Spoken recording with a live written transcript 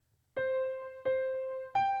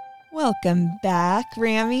Welcome back,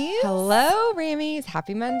 Rammies. Hello, Rammies.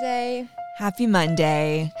 Happy Monday. Happy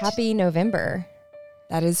Monday. Happy November.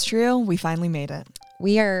 That is true. We finally made it.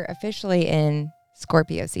 We are officially in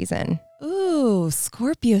Scorpio season. Ooh,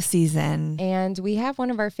 Scorpio season. And we have one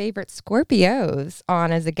of our favorite Scorpios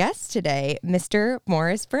on as a guest today, Mr.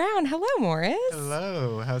 Morris Brown. Hello, Morris.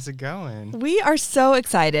 Hello. How's it going? We are so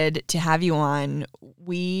excited to have you on.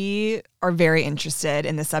 We are very interested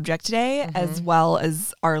in the subject today, as well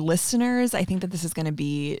as our listeners. I think that this is going to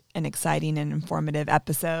be an exciting and informative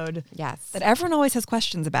episode. Yes. That everyone always has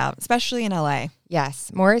questions about, especially in LA.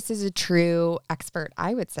 Yes. Morris is a true expert,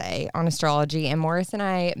 I would say, on astrology. And Morris and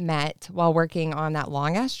I met while working on that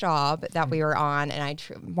long-ass job that we were on. And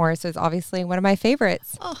Morris was obviously one of my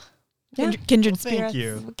favorites. Oh, yeah. Kindred Well, spirits. thank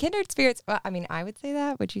you. Kindred spirits. Well, I mean, I would say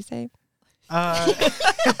that. Would you say?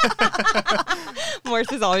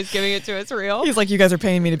 Morris is always giving it to us real. He's like, you guys are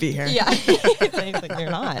paying me to be here. Yeah. He's like, you're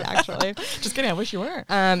not, actually. Just kidding. I wish you were.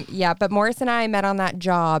 Yeah, but Morris and I met on that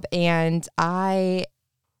job, and I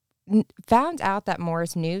found out that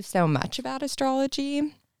Morris knew so much about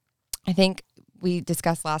astrology. I think we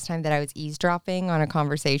discussed last time that I was eavesdropping on a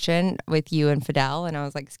conversation with you and Fidel, and I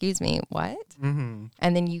was like, excuse me, what? Mm-hmm.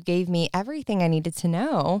 And then you gave me everything I needed to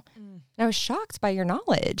know. And I was shocked by your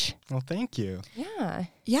knowledge. Well, thank you. Yeah.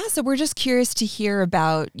 Yeah, so we're just curious to hear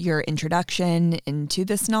about your introduction into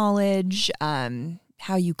this knowledge,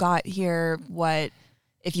 how you got here, what,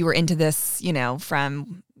 if you were into this,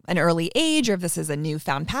 from an early age, or if this is a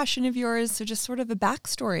newfound passion of yours. So just sort of a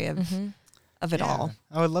backstory of it all.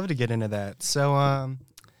 I would love to get into that. So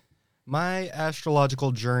my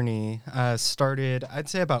astrological journey started, I'd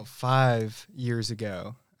say, about 5 years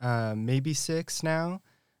ago, maybe 6 now.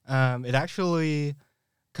 It actually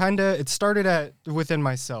it started within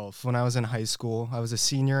myself when I was in high school. I was a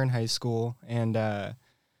senior in high school, and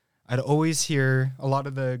I'd always hear a lot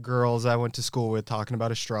of the girls I went to school with talking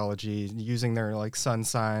about astrology, using their sun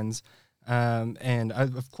signs. And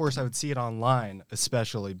of course I would see it online,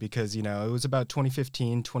 especially because, it was about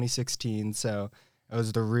 2015, 2016. So it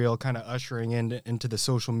was the real kind of ushering into the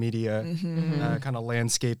social media kind of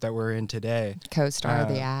landscape that we're in today. CoStar,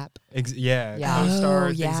 the app. Yeah. Oh, CoStar,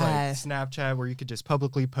 things yeah. like Snapchat, where you could just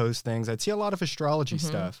publicly post things. I'd see a lot of astrology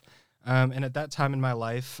stuff. And at that time in my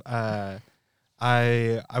life, I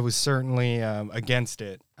was certainly against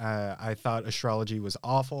it. I thought astrology was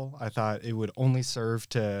awful. I thought it would only serve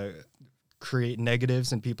to create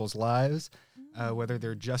negatives in people's lives, whether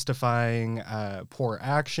they're justifying poor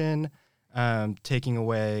action, taking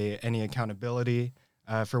away any accountability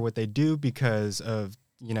for what they do because of,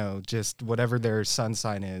 just whatever their sun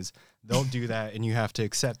sign is. They'll do that and you have to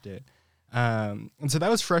accept it. And so that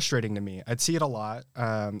was frustrating to me. I'd see it a lot.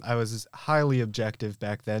 I was highly objective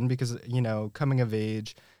back then because, coming of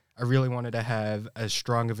age, I really wanted to have as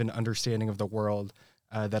strong of an understanding of the world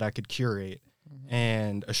that I could curate.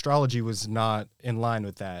 And astrology was not in line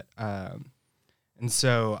with that. And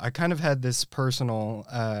so I kind of had this personal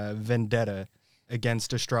vendetta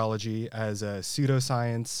against astrology as a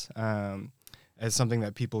pseudoscience, as something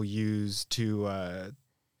that people use to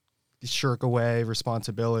shirk away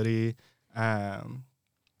responsibility. And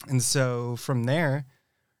so from there,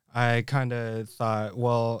 I kind of thought,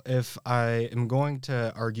 well, if I am going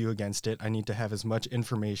to argue against it, I need to have as much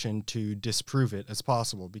information to disprove it as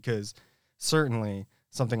possible, because certainly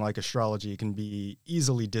something like astrology can be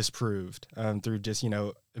easily disproved through just,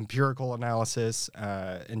 empirical analysis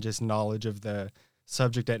and just knowledge of the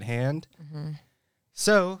subject at hand.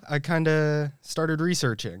 So I kind of started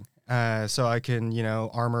researching so I can,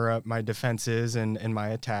 armor up my defenses and my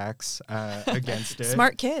attacks against it.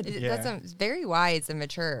 Smart kid. Yeah. That's very wise and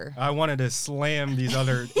mature. I wanted to slam these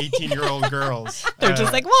other 18-year-old girls. They're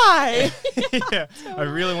just like, why? Yeah, I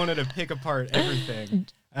really wanted to pick apart everything.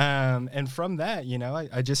 And from that,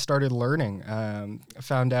 I just started learning. I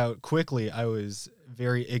found out quickly I was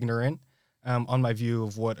very ignorant on my view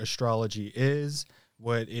of what astrology is,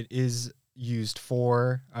 what it is used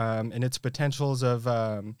for, and its potentials of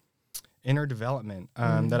inner development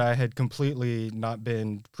that I had completely not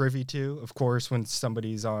been privy to. Of course, when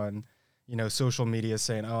somebody's on, social media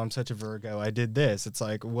saying, oh, I'm such a Virgo, I did this, it's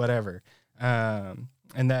like, whatever. And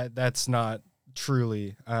that's not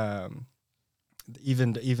truly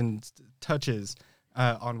even touches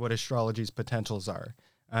on what astrology's potentials are.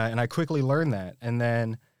 And I quickly learned that. And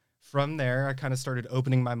then from there, I kind of started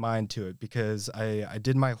opening my mind to it because I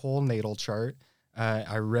did my whole natal chart.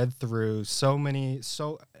 I read through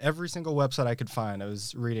every single website I could find. I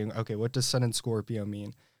was reading, okay, what does Sun in Scorpio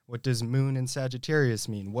mean? What does Moon in Sagittarius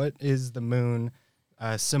mean? What is the Moon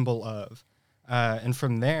symbol of? And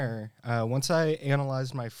from there, once I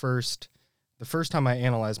analyzed my first the first time I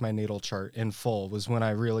analyzed my natal chart in full was when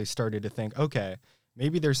I really started to think, okay,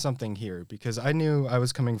 maybe there's something here, because I knew I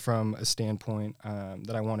was coming from a standpoint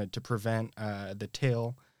that I wanted to prevent the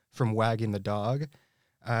tail from wagging the dog.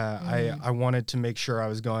 I wanted to make sure I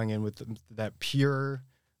was going in with that pure,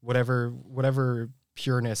 whatever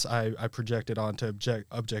pureness I projected onto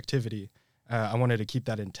objectivity. I wanted to keep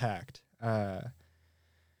that intact. And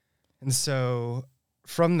so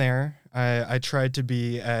from there, I tried to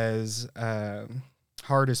be as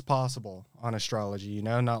hard as possible on astrology,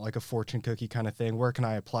 not like a fortune cookie kind of thing. Where can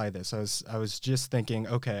I apply this? I was just thinking,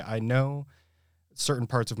 okay, I know certain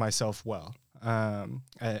parts of myself well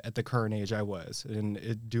at the current age I was.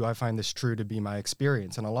 And do I find this true to be my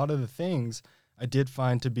experience? And a lot of the things I did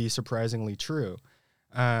find to be surprisingly true.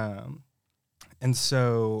 And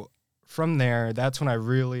so from there, that's when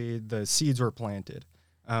the seeds were planted,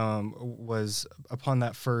 was upon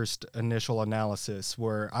that first initial analysis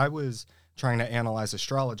where I was trying to analyze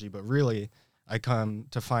astrology, but really I come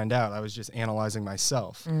to find out I was just analyzing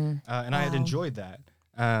myself. And I had enjoyed that.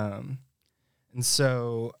 And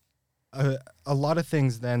so a lot of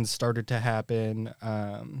things then started to happen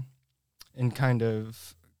in kind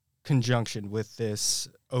of conjunction with this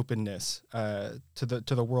openness to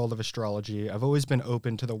the world of astrology. I've always been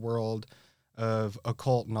open to the world of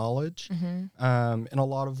occult knowledge in a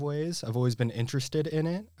lot of ways. I've always been interested in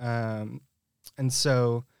it. And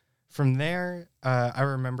so from there, I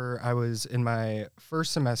remember I was in my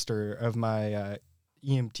first semester of my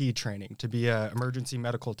EMT training to be an emergency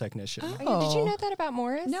medical technician. Oh, did you know that about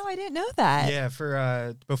Morris? No, I didn't know that.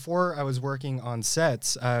 Yeah, before I was working on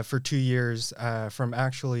sets for 2 years, from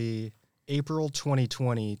actually April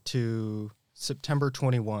 2020 to September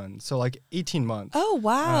 21, so like 18 months. Oh,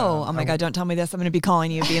 wow. Oh my God, don't tell me this. I'm going to be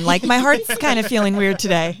calling you being like, my heart's kind of feeling weird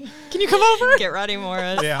today. Can you come over? Get ready,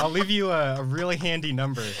 Morris. Yeah, I'll leave you a really handy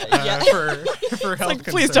number for help. Like,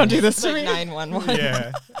 please don't do this to me. 911.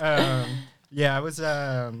 Yeah. Yeah, I was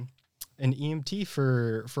an EMT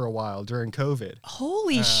for a while during COVID.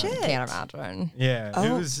 Holy shit. Can't imagine. Yeah,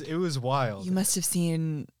 Oh. it was wild. You must have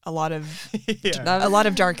seen a lot of Yeah. a lot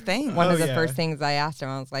of dark things. One of the yeah. first things I asked him,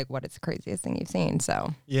 I was like, what is the craziest thing you've seen?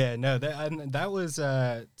 So Yeah, no, that was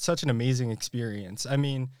such an amazing experience. I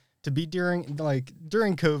mean, to be during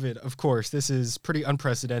COVID, of course, this is pretty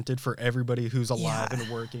unprecedented for everybody who's alive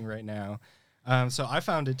and working right now. So I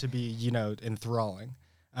found it to be, enthralling.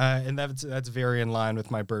 And that's very in line with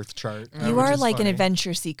my birth chart. You which are is like an funny.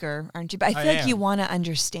 adventure seeker, aren't you? But I feel like you want to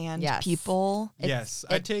understand Yes. people. Yes,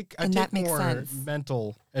 I take that makes more sense.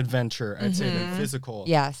 mental adventure, I'd say, than physical.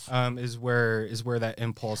 yes. Is where that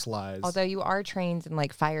impulse lies. Although you are trained in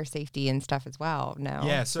like fire safety and stuff as well. No.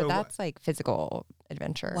 Yeah, So so- that's like physical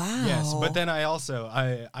adventure. Wow. Yes, but then I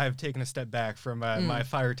have taken a step back from my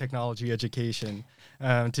fire technology education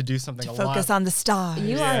to do something a Focus lot. on the stars.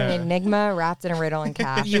 You are Yeah. an enigma wrapped in a riddle and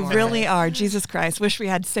cash. You Morris. really are. Jesus Christ. Wish we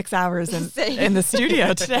had 6 hours Same. in the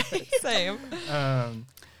studio today. Same.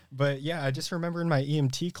 But yeah, I just remember in my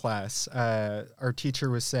EMT class, our teacher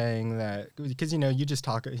was saying that because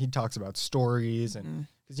he talks about stories and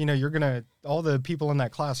because all the people in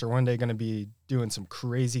that class are one day going to be doing some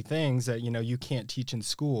crazy things that you can't teach in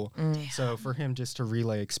school. So for him just to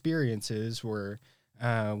relay experiences were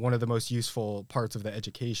one of the most useful parts of the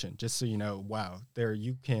education. Just so wow, there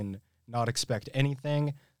you can not expect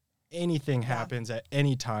anything. Anything happens at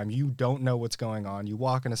any time. You don't know what's going on. You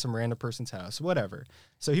walk into some random person's house, whatever.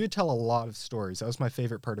 So he would tell a lot of stories. That was my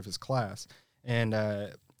favorite part of his class. And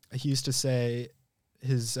he used to say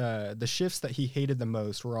the shifts that he hated the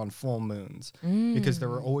most were on full moons because there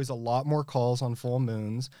were always a lot more calls on full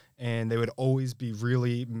moons and they would always be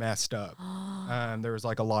really messed up. There was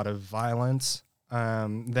like a lot of violence.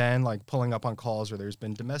 Then like pulling up on calls where there's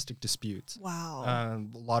been domestic disputes. Wow.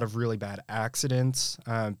 A lot of really bad accidents,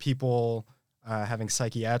 people having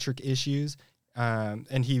psychiatric issues.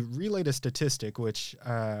 And he relayed a statistic, which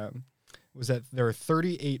was that there were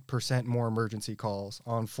 38% more emergency calls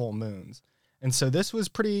on full moons. And so this was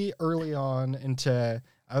pretty early on into,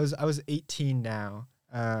 I was 18 now.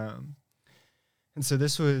 And so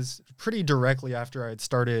this was pretty directly after I had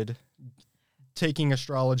started taking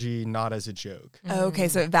astrology not as a joke. Okay,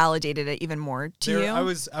 so it validated it even more to you? I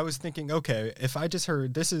was thinking, okay, if I just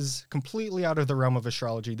heard this is completely out of the realm of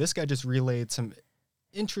astrology, this guy just relayed some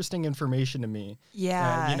interesting information to me.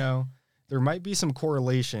 Yeah. There might be some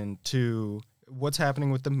correlation to what's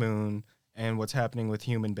happening with the moon and what's happening with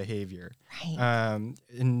human behavior. Right.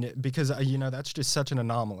 And because that's just such an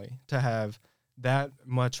anomaly to have that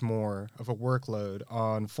much more of a workload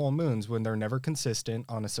on full moons when they're never consistent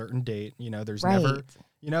on a certain date. There's Right. never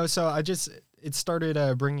So it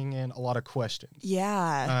started bringing in a lot of questions.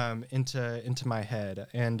 Yeah. Into my head,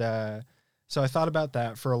 and so I thought about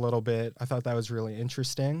that for a little bit. I thought that was really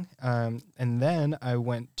interesting, and then I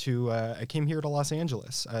came here to Los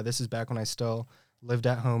Angeles. This is back when I still lived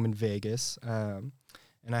at home in Vegas, and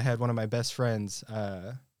I had one of my best friends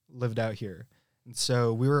lived out here, and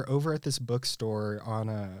so we were over at this bookstore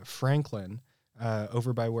on Franklin.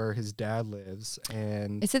 Over by where his dad lives,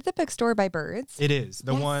 and Is it the bookstore by Birds? it is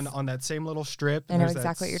the Yes. one on that same little strip. I know There's that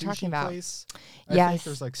exactly what you're talking sushi about. Place. I Yes. think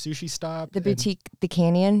there's like Sushi Stop. The and- boutique, the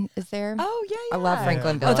Canyon is there. Oh, yeah, I love yeah.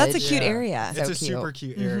 Franklin Oh, that's a Village. cute Yeah. area. It's So a cute. super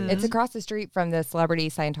cute area. It's across the street from the Celebrity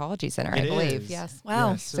Scientology Center, I It believe. is. Yes.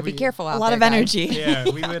 Wow. Yes, So be careful out A lot there, of guys. energy. Yeah,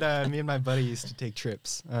 we would. Me and my buddy used to take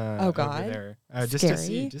trips. Oh, God. over there, just to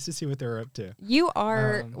Scary. see what they're up to. You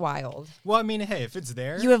are wild. Well, I mean, hey, if it's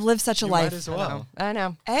there, You have lived such a you life. might as well. I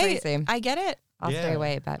know. Hey, Crazy. I get it. I'll stay Yeah.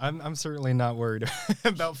 away, but I'm certainly not worried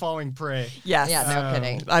about falling prey. Yes. yeah, no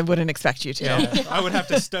kidding. I wouldn't expect you to. Yeah, I would have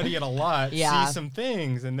to study it a lot, Yeah. see some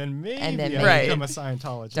things, and then maybe then I maybe. Right. become a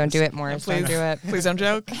Scientologist. Don't do it, Morris. Don't do it. Please don't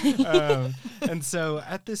joke. And so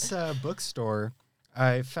at this bookstore,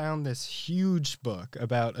 I found this huge book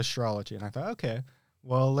about astrology, and I thought, okay,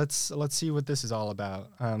 well, let's see what this is all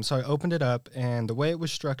about. So I opened it up, and the way it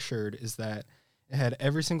was structured is that it had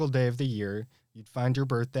every single day of the year. You'd find your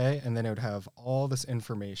birthday, and then it would have all this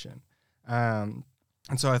information. And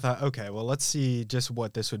so I thought, okay, well, let's see just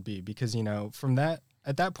what this would be, because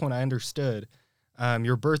at that point, I understood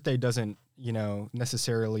your birthday doesn't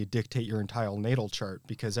necessarily dictate your entire natal chart,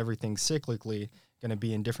 because everything's cyclically going to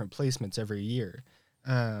be in different placements every year.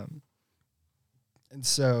 And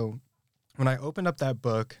so when I opened up that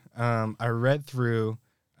book, I read through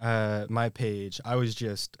my page. I was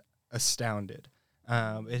just astounded.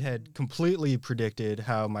 It had completely predicted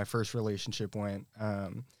how my first relationship went,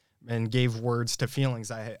 and gave words to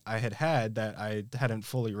feelings I had that I hadn't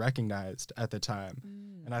fully recognized at the time.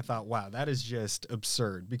 And I thought, wow, that is just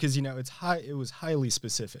absurd, because it was highly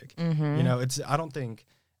specific. I don't think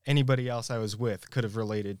anybody else I was with could have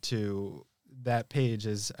related to that page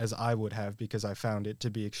as I would have, because I found it to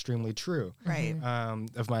be extremely true. Right.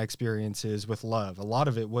 Of my experiences with love. A lot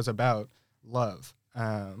of it was about love.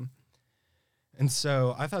 And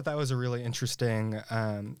so I thought that was a really interesting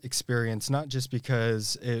experience, not just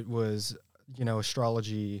because it was,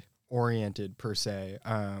 astrology oriented per se,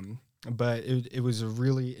 but it was a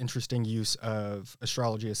really interesting use of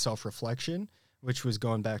astrology as self-reflection, which was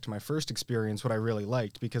going back to my first experience, what I really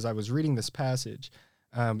liked, because I was reading this passage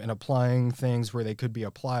and applying things where they could be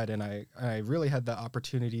applied, and I really had the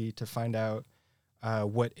opportunity to find out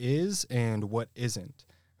what is and what isn't.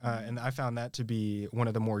 And I found that to be one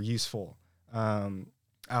of the more useful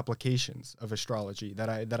applications of astrology that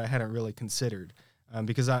I hadn't really considered,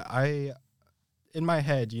 because I in my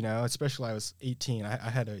head, especially I was 18, I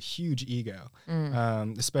had a huge ego,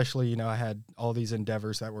 especially, I had all these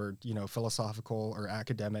endeavors that were, philosophical or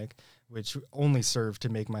academic, which only served to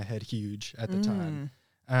make my head huge at the time.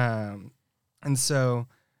 And so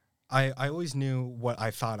I always knew what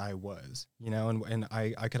I thought I was, and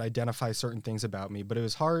I could identify certain things about me, but it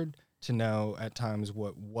was hard to know at times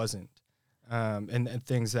what wasn't. And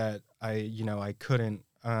things that I couldn't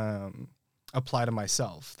apply to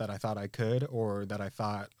myself that I thought I could, or that I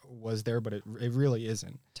thought was there, but it really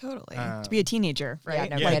isn't. Totally. To be a teenager, right?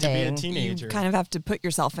 no Yeah, to be a kidding. teenager. You kind of have to put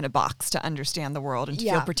yourself in a box to understand the world and to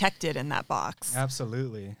feel Yeah. protected in that box.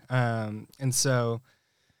 Absolutely. And so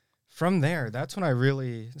from there, that's when I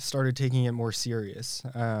really started taking it more serious,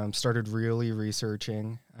 started really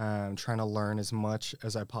researching, trying to learn as much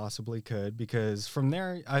as I possibly could, because from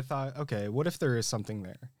there I thought, okay, what if there is something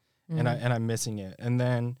there and I'm missing it? And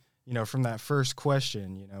then, from that first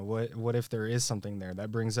question, what if there is something there? That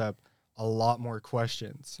brings up a lot more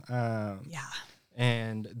questions. Yeah.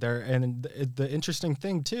 And the interesting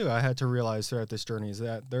thing too, I had to realize throughout this journey, is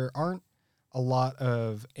that there aren't a lot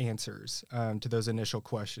of answers to those initial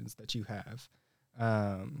questions that you have.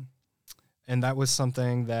 And that was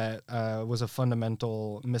something that was a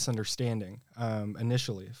fundamental misunderstanding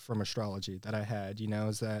initially from astrology that I had,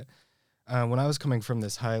 is that when I was coming from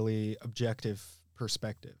this highly objective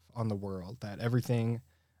perspective on the world, that everything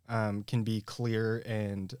can be clear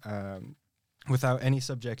and without any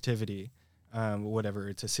subjectivity, whatever,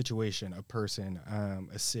 it's a situation, a person,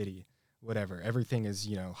 a city, whatever, everything is,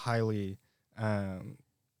 highly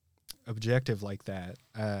objective like that.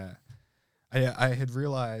 I had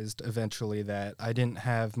realized eventually that I didn't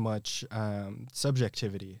have much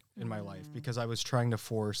subjectivity in my life, because I was trying to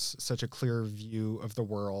force such a clear view of the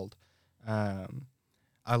world.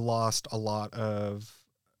 I lost a lot of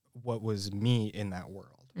what was me in that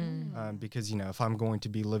world. Because, if I'm going to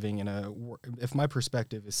be living in if my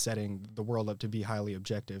perspective is setting the world up to be highly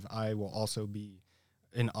objective, I will also be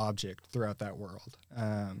an object throughout that world.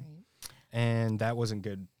 And that wasn't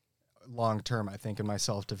good long term, I think, in my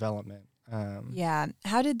self-development. Yeah.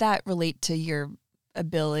 How did that relate to your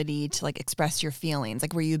ability to like express your feelings?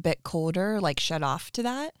 Like, were you a bit colder, like shut off to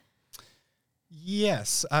that?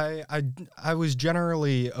 Yes, I was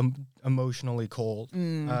generally emotionally cold.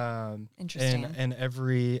 Interesting. And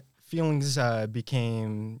every feelings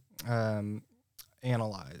became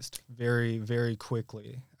analyzed very, very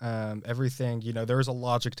quickly. Everything, there was a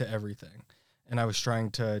logic to everything, and I was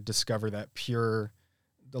trying to discover the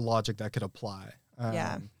logic that could apply.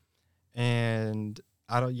 And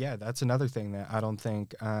that's another thing that I don't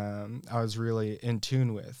think I was really in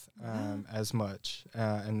tune with as much,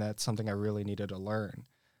 and that's something I really needed to learn.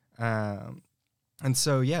 And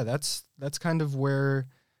so, that's kind of where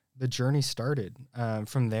the journey started.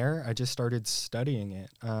 From there, I just started studying it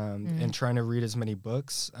and trying to read as many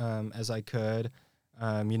books as I could.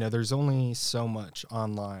 There's only so much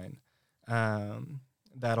online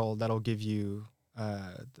that'll give you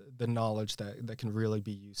the knowledge that can really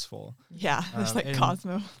be useful. Yeah, there's like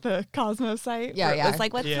the Cosmo site. Yeah, yeah. It's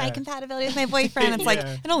like, what's my compatibility with my boyfriend? It's like,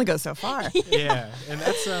 it only goes so far. Yeah, and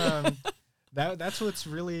that's what's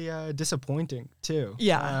really disappointing too.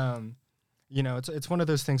 Yeah. It's one of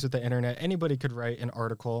those things with the internet. Anybody could write an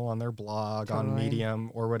article on their blog, on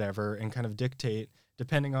Medium or whatever, and kind of dictate,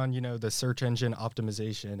 depending on, the search engine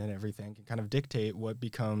optimization and everything, can kind of dictate what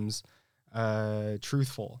becomes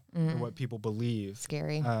truthful or what people believe.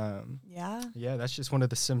 Scary. Yeah, that's just one of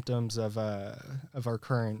the symptoms of our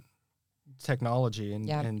current technology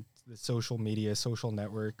and the social media, social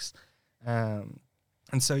networks. And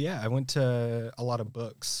so, I went to a lot of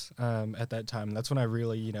books at that time. That's when I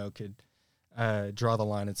really, could draw the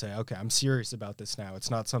line and say, okay, I'm serious about this now.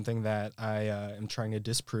 It's not something that I am trying to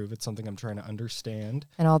disprove. It's something I'm trying to understand.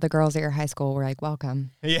 And all the girls at your high school were like,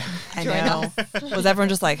 welcome. Yeah. I know. Was everyone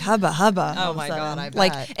just like, hubba, hubba? Oh my God, I bet.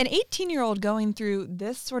 Like an 18-year-old going through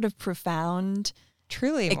this sort of profound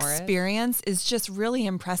Truly, experience is just really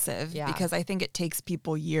impressive because I think it takes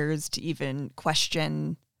people years to even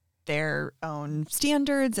question their own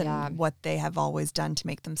standards and what they have always done to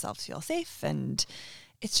make themselves feel safe. And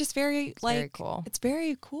it's just very very cool. It's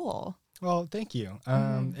very cool. Well, thank you.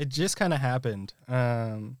 It just kind of happened.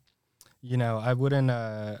 I wouldn't,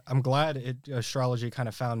 I'm glad astrology kind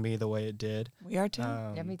of found me the way it did. We are too.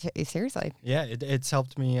 Me too. Seriously. Yeah, it's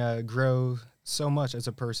helped me grow so much as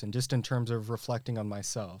a person, just in terms of reflecting on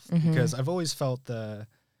myself, because I've always felt the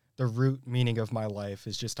root meaning of my life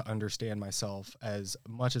is just to understand myself as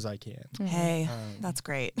much as I can. Hey, that's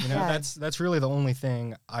great. That's really the only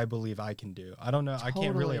thing I believe I can do. I don't know. I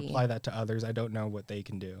can't really apply that to others. I don't know what they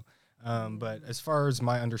can do. But as far as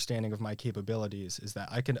my understanding of my capabilities is that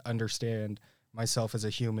I can understand myself as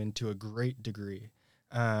a human to a great degree.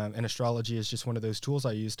 And astrology is just one of those tools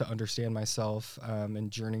I use to understand myself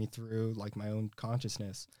and journey through like my own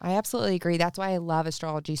consciousness. I absolutely agree. That's why I love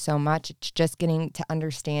astrology so much. It's just getting to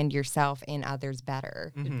understand yourself and others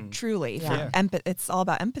better. Truly. Yeah. It's all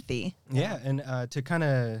about empathy. Yeah. And to kind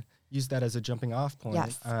of use that as a jumping off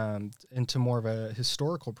point into more of a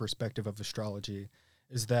historical perspective of astrology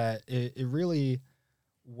is that it really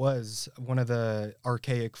was one of the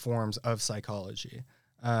archaic forms of psychology.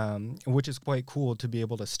 Which is quite cool to be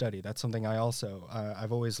able to study. That's something I also,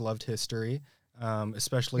 I've always loved history,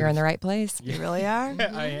 especially. You're in the right place. You really are.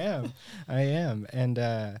 I am.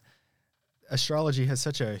 And astrology has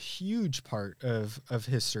such a huge part of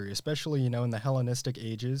history, especially, in the Hellenistic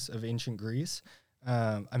ages of ancient Greece.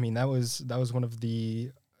 That was one of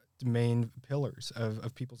the main pillars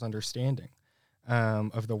of people's understanding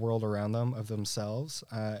of the world around them, of themselves.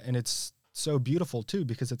 And it's so beautiful too,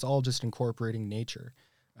 because it's all just incorporating nature.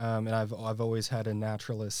 And I've always had a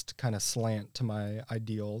naturalist kind of slant to my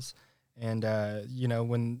ideals. And,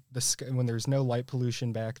 when there's no light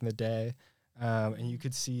pollution back in the day, and you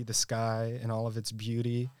could see the sky and all of its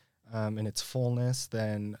beauty and its fullness,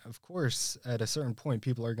 then of course, at a certain point,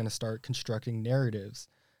 people are going to start constructing narratives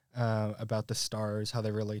about the stars, how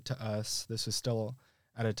they relate to us. This is still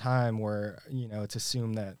at a time where, it's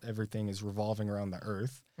assumed that everything is revolving around the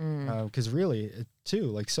earth. Because really,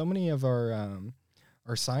 so many of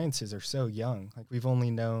our sciences are so young. Like we've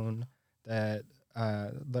only known that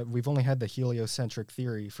we've only had the heliocentric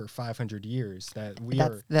theory for 500 years.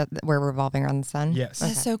 We're revolving around the sun? Yes.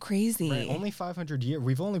 That's so crazy. Right, only 500 years.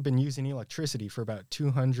 We've only been using electricity for about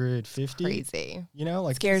 250. Crazy.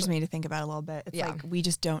 Scares me to think about a little bit. It's like we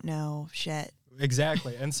just don't know shit.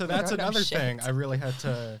 Exactly. And so that's another thing I really had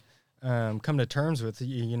to come to terms with,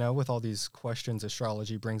 you know, with all these questions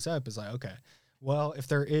astrology brings up is like, okay, well, if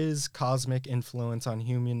there is cosmic influence on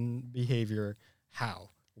human behavior, how,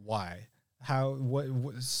 why, how, what,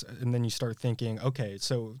 and then you start thinking, okay,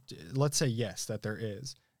 so let's say yes, that there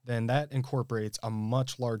is, then that incorporates a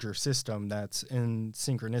much larger system that's in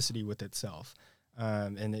synchronicity with itself.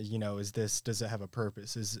 And you know, does it have a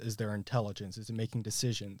purpose? Is there intelligence? Is it making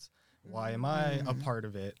decisions? Why am I a part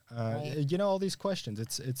of it? Right. You know, all these questions.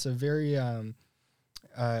 It's a very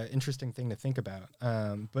interesting thing to think about.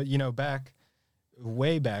 But you know,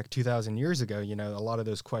 way back 2,000 years ago, you know, a lot of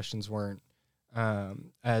those questions weren't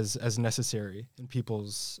as necessary in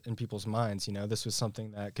people's minds. You know, this was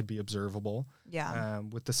something that could be observable. Yeah.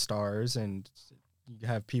 With the stars, and you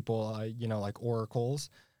have people, you know, like oracles,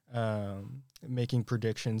 making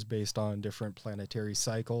predictions based on different planetary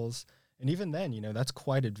cycles. And even then, you know, that's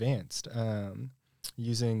quite advanced,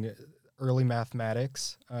 using early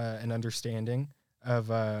mathematics and understanding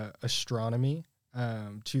of astronomy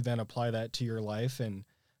to then apply that to your life and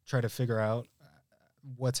try to figure out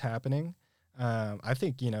what's happening. I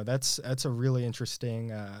think, you know, that's a really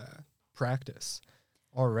interesting practice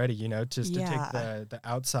already, you know, just to take the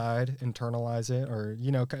outside, internalize it, or,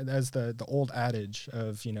 you know, as the old adage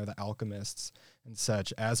of, you know, the alchemists and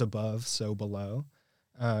such, as above, so below.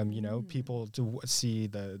 You know, people to see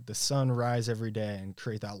the sun rise every day and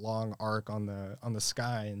create that long arc on the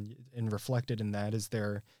sky, and reflected in that is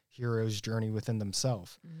their hero's journey within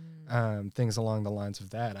themselves. Things along the lines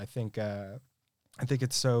of that. I think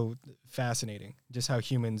it's so fascinating just how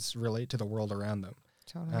humans relate to the world around them.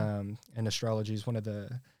 Totally. And astrology is one of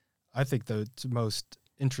the most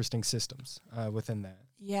interesting systems within that.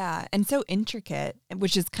 Yeah. And so intricate,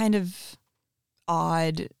 which is kind of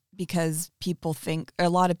odd because a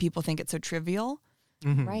lot of people think it's so trivial.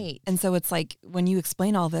 Mm-hmm. Right. And so it's like, when you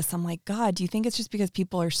explain all this, I'm like, God, do you think it's just because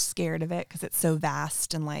people are scared of it because it's so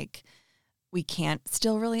vast and like we can't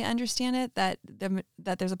still really understand it, that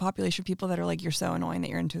there's a population of people that are like, you're so annoying that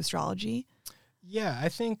you're into astrology? Yeah, I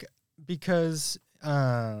think because you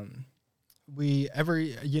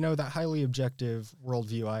know, that highly objective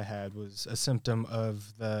worldview I had was a symptom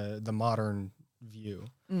of the modern view.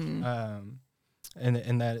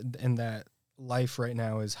 And that life right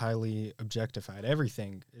now is highly objectified.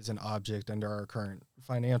 Everything is an object under our current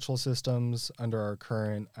financial systems, under our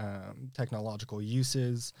current technological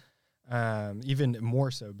uses. Even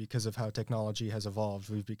more so because of how technology has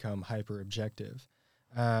evolved, we've become hyper objective.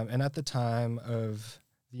 And at the time of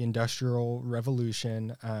the Industrial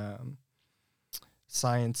Revolution,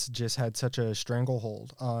 science just had such a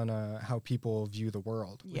stranglehold on how people view the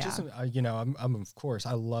world. Which isn't, you know, I'm of course,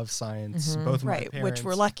 I love science. Both of my parents, which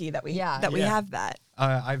we're lucky that we we have that.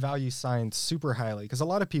 I value science super highly because a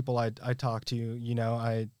lot of people I talk to, you know,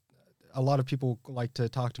 a lot of people like to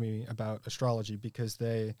talk to me about astrology because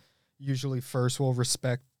they usually first will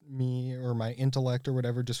respect me or my intellect or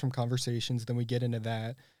whatever just from conversations. Then we get into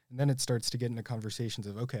that, and then it starts to get into conversations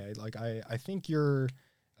of, okay, like I think you're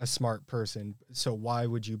a smart person, so why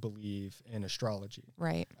would you believe in astrology?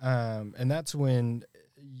 Right. And that's when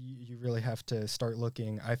you really have to start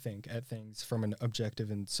looking, I think, at things from an objective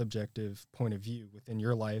and subjective point of view within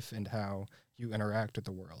your life and how you interact with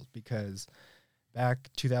the world. Because back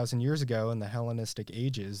 2,000 years ago in the Hellenistic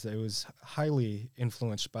ages, it was highly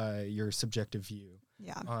influenced by your subjective view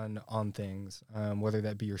on things, whether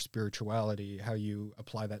that be your spirituality, how you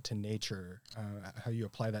apply that to nature, how you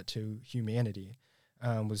apply that to humanity.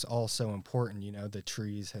 Was all so important. You know, the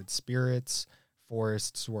trees had spirits,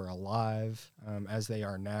 forests were alive as they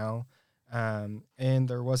are now. And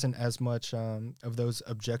there wasn't as much of those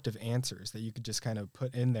objective answers that you could just kind of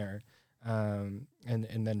put in there and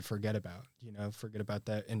then forget about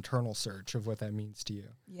that internal search of what that means to you.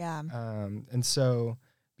 Yeah. And so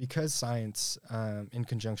because science, in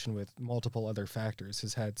conjunction with multiple other factors,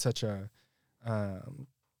 has had such a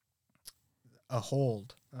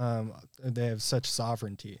hold, they have such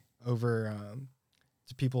sovereignty over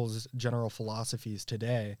people's general philosophies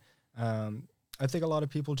today. I think a lot of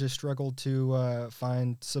people just struggle to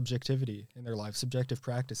find subjectivity in their life, subjective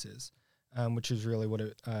practices, which is really what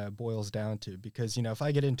it boils down to. Because, you know, if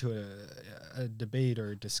I get into a debate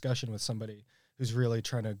or a discussion with somebody who's really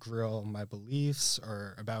trying to grill my beliefs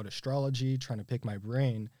or about astrology, trying to pick my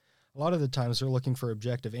brain, a lot of the times they're looking for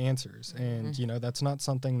objective answers. And, you know, that's not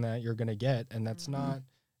something that you're going to get, and that's not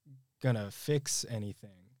going to fix anything.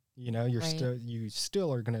 You know, you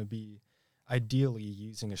still are going to be ideally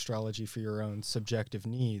using astrology for your own subjective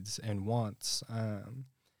needs and wants.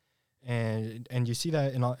 And you see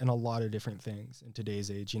that in a lot of different things in today's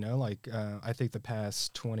age, like I think the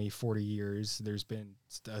past 20, 40 years, there's been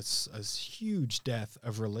a huge death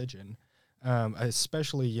of religion,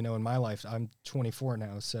 especially, in my life. I'm 24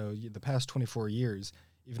 now, so the past 24 years,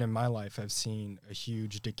 even in my life, I've seen a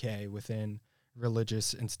huge decay within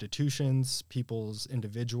religious institutions, people's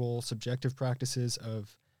individual subjective practices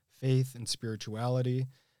of faith and spirituality.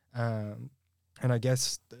 And I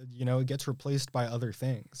guess, it gets replaced by other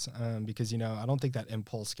things because, I don't think that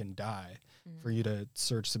impulse can die for you to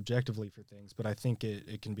search subjectively for things, but I think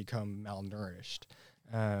it can become malnourished.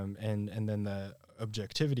 And then the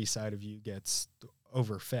objectivity side of you gets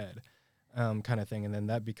overfed kind of thing. And then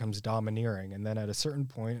that becomes domineering. And then at a certain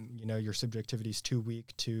point, your subjectivity is too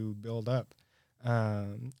weak to build up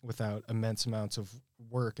without immense amounts of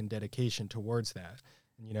work and dedication towards that.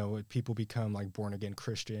 And, people become like born again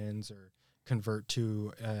Christians or convert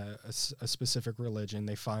to a specific religion.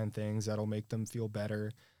 They find things that'll make them feel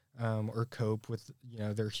better or cope with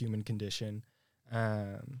their human condition.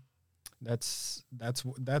 That's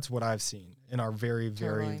what I've seen in our very,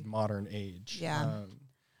 very Totally. modern age. Yeah.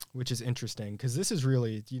 Which is interesting because this is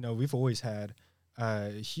really, we've always had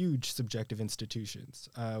huge subjective institutions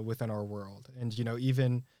within our world. And,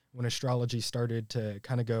 even when astrology started to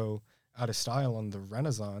kind of go out of style in the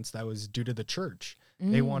Renaissance, that was due to the church.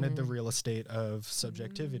 They wanted the real estate of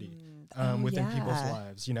subjectivity within people's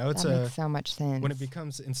lives. It's that makes so much sense. when it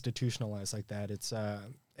becomes institutionalized like that, it's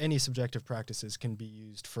any subjective practices can be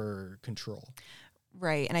used for control.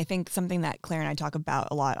 Right. And I think something that Claire and I talk about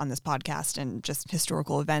a lot on this podcast and just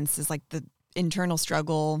historical events is like the internal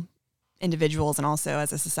struggle, individuals and also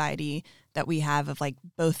as a society that we have of like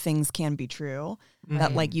both things can be true.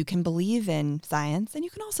 That like you can believe in science and you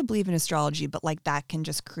can also believe in astrology, but like that can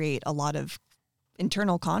just create a lot of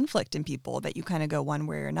internal conflict in people that you kind of go one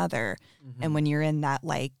way or another. And when you're in that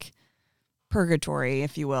like purgatory,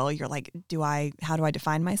 if you will, you're like, how do I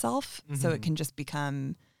define myself? So it can just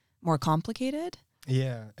become more complicated.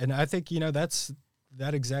 Yeah. And I think,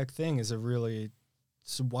 that exact thing is a really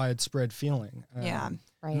widespread feeling. Yeah.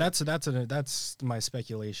 Right. And that's my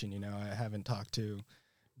speculation. I haven't talked to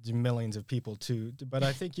millions of people but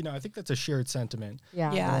I think I think that's a shared sentiment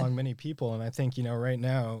Yeah. among many people. And I think right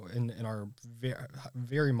now in our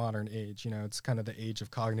very modern age, it's kind of the age of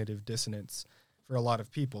cognitive dissonance for a lot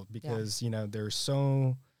of people because there's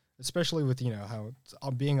so, especially with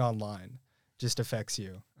how being online just affects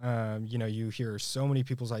you. You hear so many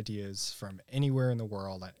people's ideas from anywhere in the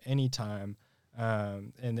world at any time.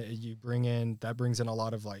 And that brings in a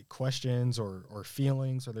lot of like questions or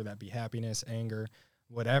feelings, whether that be happiness, anger,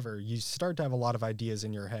 whatever. You start to have a lot of ideas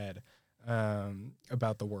in your head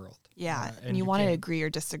about the world. Yeah. And you want to agree or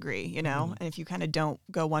disagree, And if you kind of don't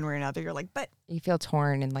go one way or another, you're like, but You feel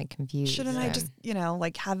torn and like confused. shouldn't I just,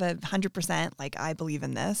 like have 100%, like I believe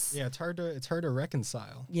in this? Yeah, it's hard to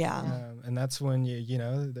reconcile. Yeah. And that's when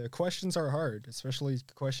the questions are hard, especially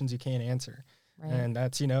questions you can't answer. Right. And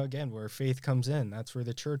that's, again, where faith comes in. That's where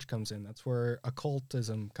the church comes in. That's where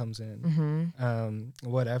occultism comes in.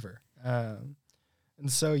 Whatever. And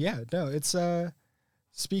so, it's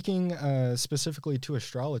speaking specifically to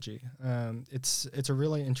astrology. It's a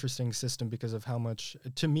really interesting system because of how much,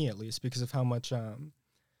 to me at least, because of how much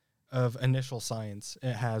of initial science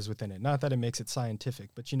it has within it. Not that it makes it scientific,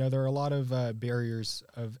 but there are a lot of barriers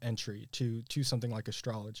of entry to something like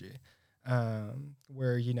astrology.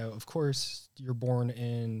 Where, of course, you're born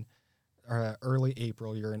in early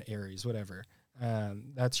April, you're in Aries, whatever.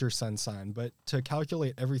 That's your sun sign. But to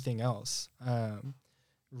calculate everything else,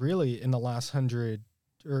 really in the last 100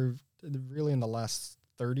 or really in the last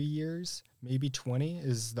 30 years, maybe 20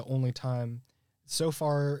 is the only time so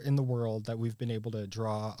far in the world that we've been able to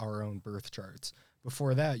draw our own birth charts.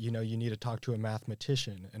 Before that, you need to talk to a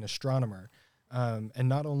mathematician, an astronomer. And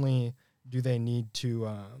not only do they need to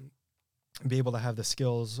be able to have the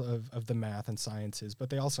skills of the math and sciences, but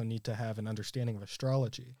they also need to have an understanding of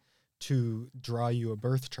astrology to draw you a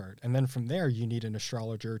birth chart. And then from there, you need an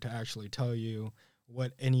astrologer to actually tell you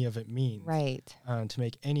what any of it means. Right. To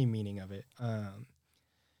make any meaning of it.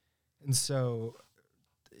 And so,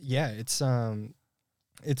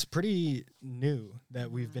 it's pretty new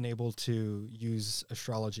that we've been able to use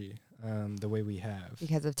astrology the way we have.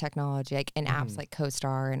 Because of technology, like in apps like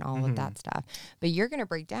CoStar and all of that stuff. But you're going to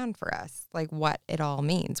break down for us, like what it all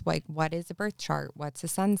means. Like what is a birth chart? What's a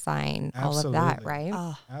sun sign? Absolutely. All of that,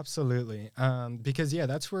 right? Absolutely. Because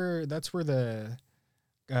that's where the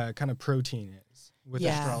kind of protein is with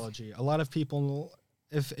astrology. A lot of people,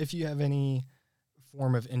 if you have any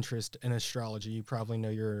form of interest in astrology, you probably know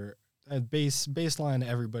your baseline,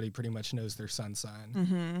 everybody pretty much knows their sun sign.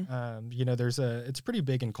 Mm-hmm. You know, it's pretty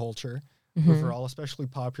big in culture Mhm. overall, especially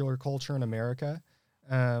popular culture in America,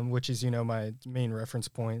 which is, you know, my main reference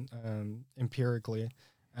point empirically.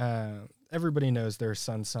 Everybody knows their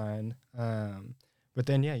sun sign. But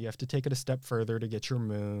then, yeah, you have to take it a step further to get your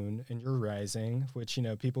moon and your rising, which, you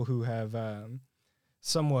know, people who have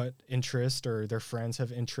somewhat interest or their friends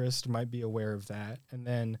have interest might be aware of that. And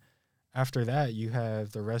then after that, you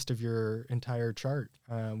have the rest of your entire chart,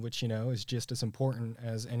 which, you know, is just as important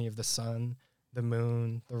as any of the sun, the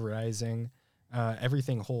moon, the rising.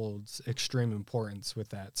 Everything holds extreme importance with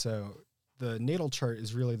that. So the natal chart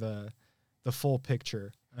is really the full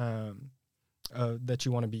picture that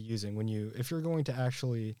you want to be using if you're going to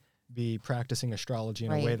actually be practicing astrology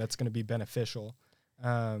in a way Right. that's going to be beneficial,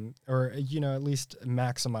 or, you know, at least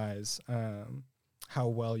maximize how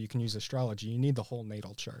well you can use astrology. You need the whole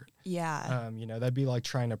natal chart. Yeah. You know, that'd be like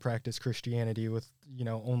trying to practice Christianity with, you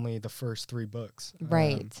know, only the first 3 books.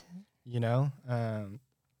 Right. You know,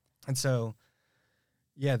 and so,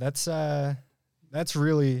 yeah, that's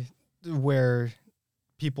really where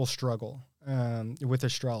people struggle with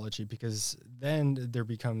astrology, because then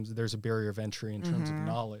there's a barrier of entry in terms of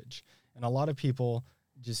knowledge, and a lot of people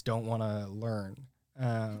just don't want to learn.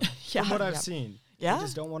 From what I've Yep. seen, Yeah. they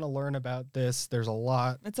just don't want to learn about this. There's a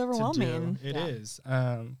lot It's to overwhelming. do. It Yeah. is.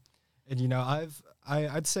 And, you know,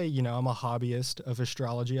 I'd say, you know, I'm a hobbyist of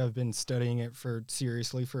astrology. I've been studying it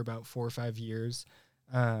seriously for about 4 or 5 years.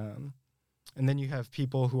 And then you have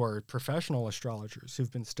people who are professional astrologers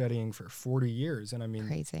who've been studying for 40 years. And I mean,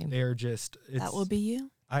 Crazy. they are just, That will be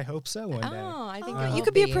you. I hope so one day. Oh, I think Oh, it you will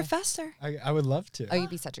could be a professor. I would love to. Oh, you'd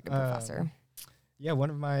be such a good professor. Yeah, one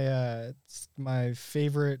of my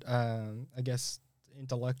favorite, I guess,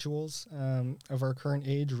 intellectuals of our current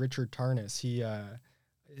age, Richard Tarnas.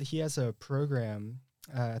 He has a program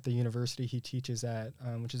at the university he teaches at,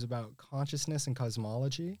 which is about consciousness and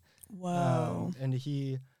cosmology. Whoa. And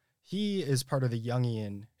he is part of the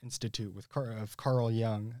Jungian Institute of Carl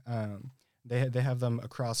Jung. They have them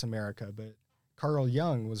across America, but Carl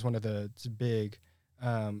Jung was one of the big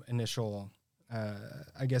initial,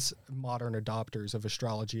 I guess, modern adopters of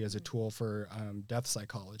astrology as a tool for death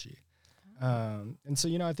psychology. And so,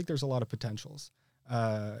 you know, I think there's a lot of potentials.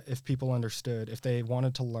 If people understood, if they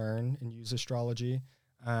wanted to learn and use astrology,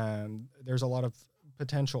 there's a lot of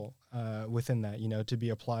potential within that, you know, to be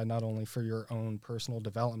applied not only for your own personal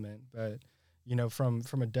development, but, you know, from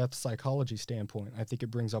a depth psychology standpoint. I think it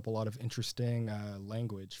brings up a lot of interesting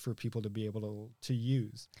language for people to be able to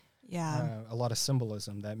use. Yeah. A lot of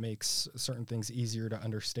symbolism that makes certain things easier to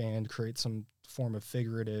understand, create some form of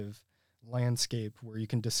figurative landscape where you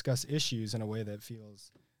can discuss issues in a way that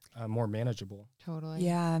feels more manageable. Totally.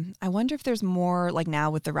 Yeah. I wonder if there's more, like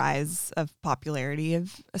now with the rise of popularity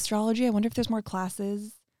of astrology, I wonder if there's more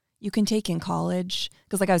classes you can take in college.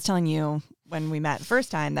 Because like I was telling you when we met the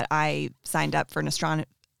first time that I signed up for an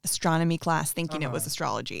astronomy class thinking it was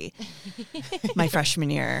astrology my freshman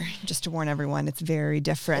year. Just to warn everyone, it's very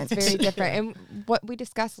different. It's very different. And what we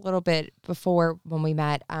discussed a little bit before when we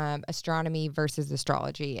met, astronomy versus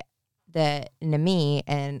astrology. The nami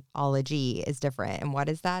and ology is different. And what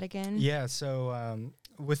is that again? Yeah, so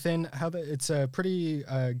within it's a pretty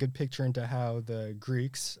good picture into how the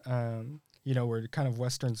Greeks, you know, where kind of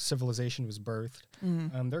Western civilization was birthed,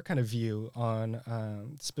 their kind of view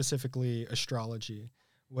on specifically astrology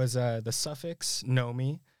was the suffix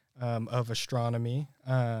nomi of astronomy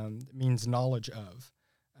means knowledge of.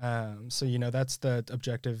 So, you know, that's the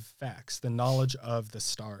objective facts, the knowledge of the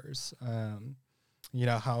stars. You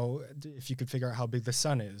know, if you could figure out how big the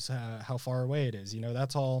sun is, how far away it is, you know,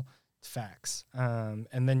 that's all facts.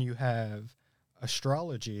 And then you have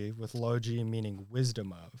astrology with logi meaning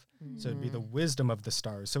wisdom of. So it'd be the wisdom of the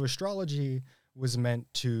stars. So astrology was meant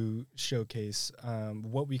to showcase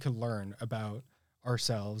what we could learn about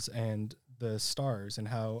ourselves and the stars and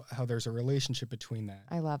how there's a relationship between that.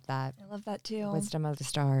 I love that. I love that too. Wisdom of the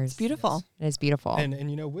stars. It's beautiful. It is beautiful. And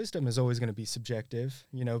you know, wisdom is always going to be subjective.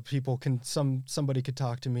 You know, people can somebody could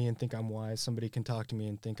talk to me and think I'm wise. Somebody can talk to me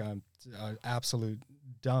and think I'm an absolute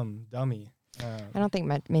dummy. I don't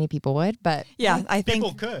think many people would, but Yeah, I think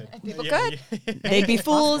People could. People could. they'd be It's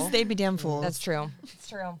fools. possible. They'd be damn fools. that's true. It's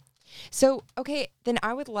true. So, okay, then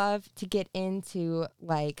I would love to get into,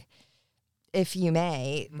 like, if you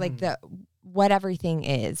may, like what everything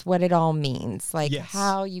is, what it all means, like Yes.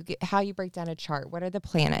 how you break down a chart. What are the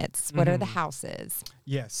planets? What are the houses?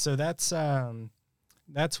 Yes, so that's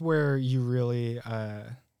where you really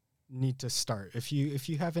need to start. If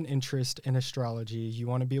you have an interest in astrology, you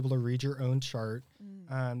want to be able to read your own chart.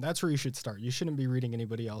 That's where you should start. You shouldn't be reading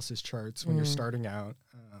anybody else's charts when you're starting out.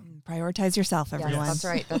 Prioritize yourself, Yes, everyone. that's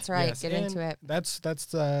right. That's right. Yes, Get into and it. That's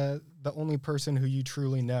the only person who you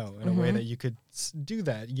truly know in a way that you could do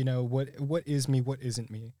that. You know, what is me, what isn't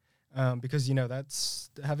me, because you know that's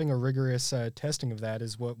having a rigorous testing of that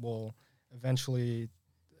is what will eventually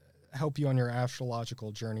help you on your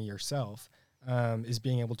astrological journey yourself. Is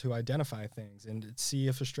being able to identify things and see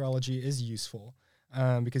if astrology is useful.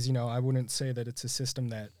 Because you know, I wouldn't say that it's a system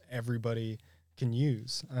that everybody can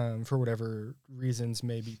use for whatever reasons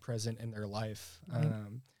may be present in their life.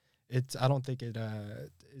 I don't think it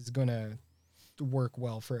is gonna work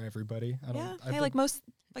well for everybody. Yeah. I think Like most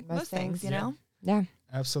things, you things. know? Yeah.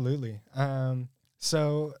 absolutely.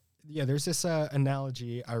 So yeah, there's this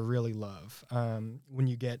analogy I really love when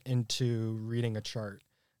you get into reading a chart,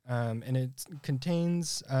 and it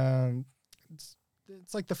contains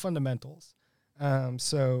it's like the fundamentals.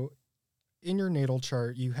 So in your natal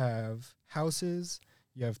chart, you have houses,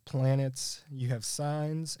 you have planets, you have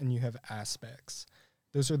signs, and you have aspects.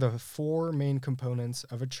 Those are the four main components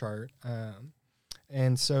of a chart.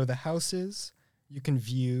 And so the houses you can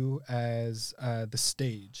view as the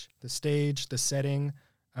stage, the setting,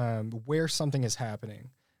 where something is happening.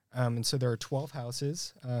 And so there are 12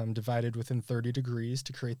 houses divided within 30 degrees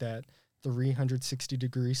to create that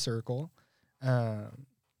 360-degree circle.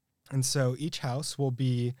 And so each house will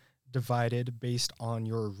be divided based on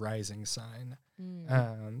your rising sign.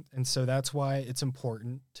 And so that's why it's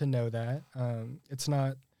important to know that. It's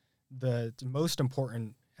not the most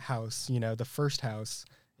important house, you know, the first house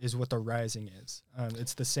is what the rising is.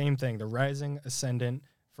 It's the same thing, the rising, ascendant,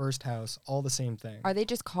 first house, all the same thing. Are they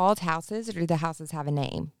just called houses, or do the houses have a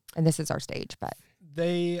name? And this is our stage, but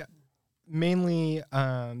They mainly,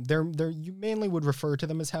 you mainly would refer to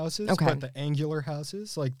them as houses, Okay. but the angular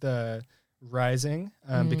houses, like the rising,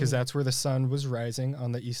 because that's where the sun was rising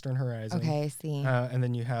on the eastern horizon. okay, I see. And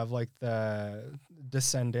then you have like the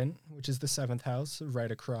descendant, which is the seventh house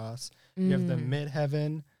right across. You have the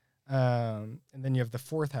midheaven, and then you have the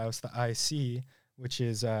fourth house, the IC, which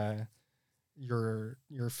is your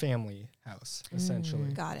family house,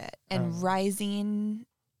 essentially. Got it. And rising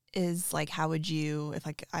is like, how would you, if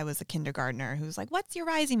like I was a kindergartner who's like, what's your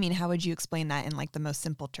rising mean? How would you explain that in like the most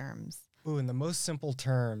simple terms? Ooh, in the most simple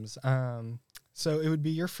terms. So it would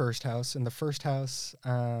be your first house. In the first house,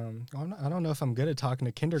 I don't know if I'm good at talking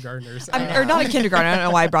to kindergartners. Or not a kindergartner. I don't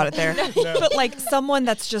know why I brought it there. But like someone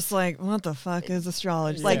that's just like, what the fuck is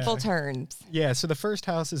astrology? Like Yeah. full terms. Yeah, so the first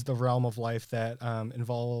house is the realm of life that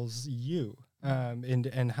involves you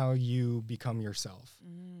and how you become yourself.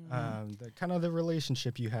 The kind of the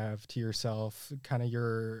relationship you have to yourself, kind of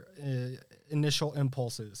your initial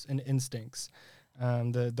impulses and instincts.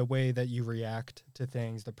 The way that you react to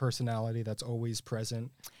things, the personality that's always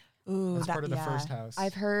present. Ooh, That's that, part of the yeah. first house.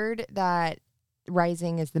 I've heard that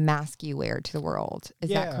rising is the mask you wear to the world. Is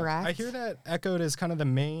that correct? I hear that echoed as kind of the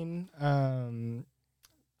main,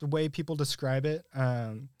 the way people describe it.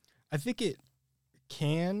 I think it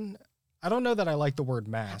can. I don't know that I like the word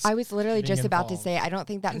mask. I was literally being just about to involved. say I don't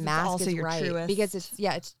think that 'Cause it's mask also is your right truest. because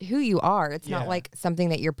it's who you are. It's Yeah. not like something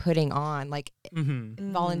that you're putting on, like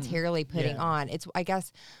Mm-hmm. voluntarily putting Yeah. on. It's, I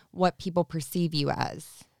guess, what people perceive you as.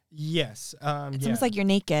 Yes. It's almost like you're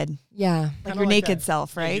naked, Yeah. like Kinda your like naked that.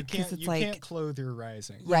 self, Yeah, right? you Because can't, it's you like, can't clothe your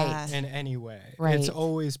rising Right. yeah. in any way. Right. It's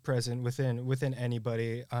always present within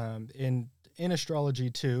anybody. In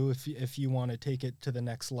astrology too, if you want to take it to the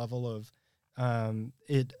next level of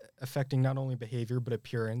it affecting not only behavior but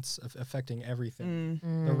appearance, affecting everything.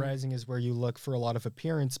 The rising is where you look for a lot of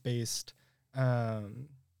appearance-based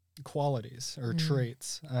qualities or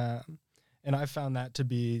traits, and I found that to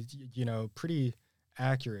be, you know, pretty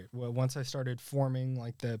accurate. Well, once I started forming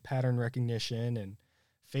like the pattern recognition and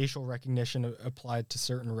facial recognition applied to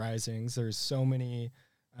certain risings, there's so many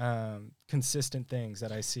consistent things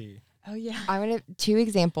that I see. oh yeah. I want to, two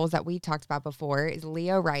examples that we talked about before is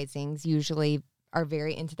Leo risings usually are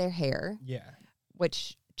very into their hair, Yeah.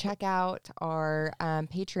 which check out our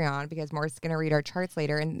Patreon because Morris is going to read our charts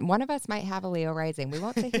later. And one of us might have a Leo rising. We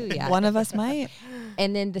won't say who yet. One of us might.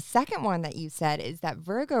 And then the second one that you said is that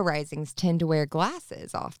Virgo risings tend to wear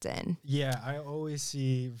glasses often. Yeah, I always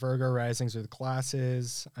see Virgo risings with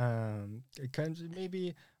glasses. It kind of,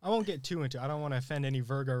 maybe I won't get too into. I don't want to offend any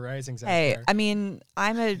Virgo risings out Hey, there. I mean,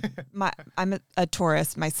 I'm a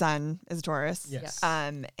Taurus. My son is a Taurus. Yes.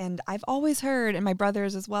 And I've always heard, and my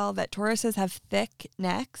brothers as well, that Tauruses have thick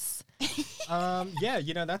necks. Yeah,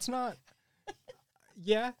 you know, that's not.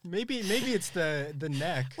 Yeah, maybe it's the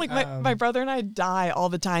neck. Like my brother and I die all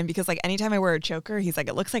the time because like anytime I wear a choker, he's like,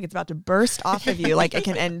 it looks like it's about to burst off of you. Like it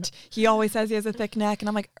can end. He always says he has a thick neck, and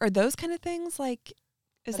I'm like, are those kind of things like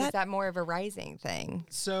Is Is that more of a rising thing?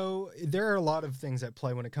 So there are a lot of things at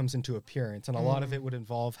play when it comes into appearance, and a lot of it would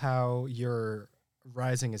involve how your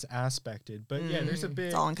rising is aspected. But yeah, there's a big,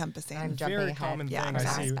 it's all encompassing? I'm jumping very ahead. common Yeah, thing I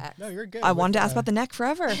see. aspects. No, you're good. I wanted to with, ask about the neck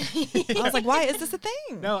forever. I was like, why is this a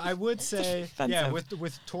thing? No, I would say, yeah, offensive.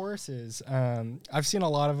 with Tauruses, I've seen a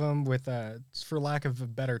lot of them with, for lack of a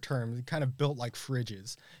better term, kind of built like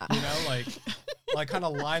fridges, you know, like kind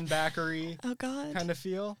of linebackery Oh God. kind of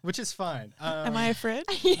feel, which is fine. Am I a fridge?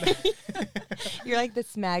 You're like the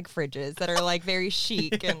smag fridges that are like very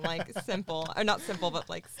chic and like simple, or not simple, but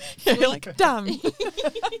like You're like dumb.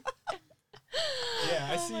 Yeah,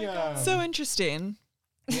 I see. So interesting.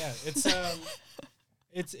 Yeah,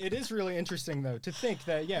 it is really interesting though to think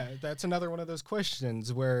that that's another one of those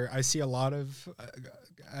questions where I see a lot of,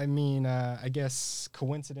 I guess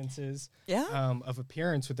coincidences, of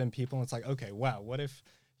appearance within people. And it's like, okay, wow, what if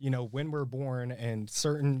when we're born and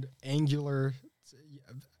certain angular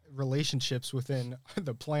relationships within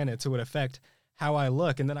the planets would affect how I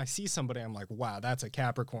look, and then I see somebody, I'm like, wow, that's a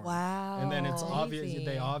Capricorn. Wow. And then it's obvious Crazy.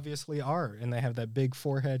 they obviously are, and they have that big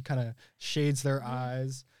forehead, kind of shades their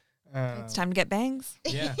eyes. It's time to get bangs.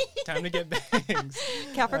 Yeah, time to get bangs.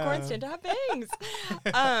 Capricorns tend to have bangs.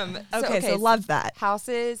 Okay, so love that.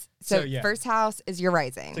 Houses. So, So yeah. first house is your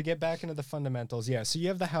rising. To get back into the fundamentals, yeah. So you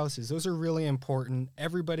have the houses; those are really important.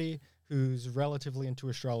 Everybody who's relatively into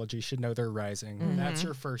astrology should know their rising. That's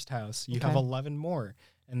your first house. You have 11 more,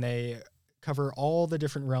 and they cover all the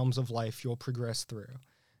different realms of life you'll progress through.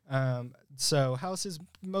 So houses,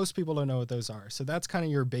 most people don't know what those are. So that's kind of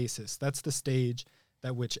your basis. That's the stage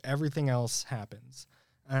at which everything else happens.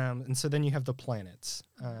 And so then you have the planets.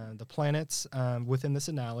 The planets within this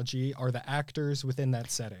analogy are the actors within that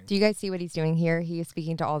setting. Do you guys see what he's doing here? He is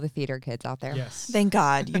speaking to all the theater kids out there. Yes. Thank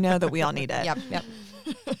God. You know that we all need it. Yep.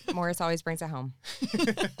 Morris always brings it home.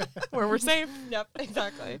 Where we're safe. Yep,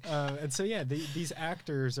 exactly. And so, yeah, these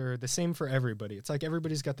actors are the same for everybody. It's like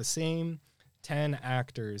everybody's got the same 10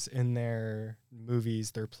 actors in their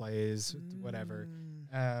movies, their plays, whatever.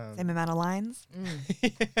 Same amount of lines.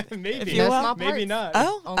 Maybe, you will. Small maybe parts.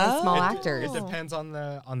 not. Only small It- actors. It depends on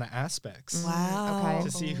the aspects Wow. Okay.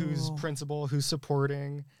 to see who's principal, who's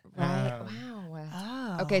supporting. Right. Um,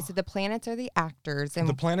 Wow. Oh. Okay, so the planets are the actors, and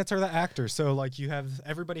The planets are the actors. So like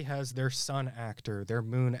everybody has their sun actor, their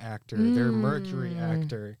moon actor, their Mercury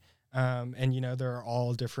actor. And there are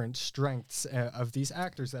all different strengths of these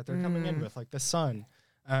actors that they're coming in with, like the sun.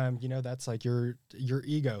 That's like your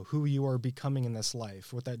ego, who you are becoming in this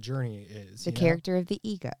life, what that journey is. the character of the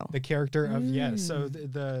ego. The character of, yes. So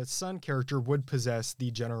the sun character would possess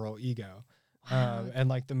the general ego. And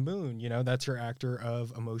like the moon, that's your actor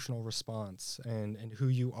of emotional response and who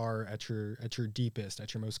you are at your deepest,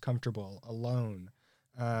 at your most comfortable, alone.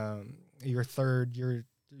 Your third, your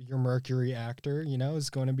Mercury actor, is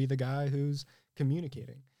going to be the guy who's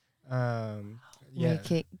communicating.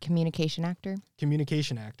 Communication actor.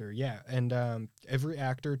 Communication actor, yeah. And every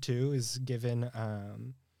actor too is given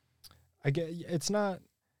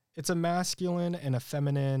it's a masculine and a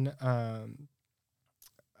feminine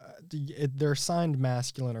they're assigned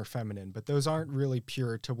masculine or feminine, but those aren't really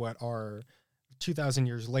pure to what are 2,000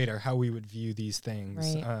 years later how we would view these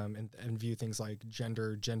things, Right. and view things like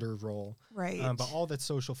gender role, Right. but all that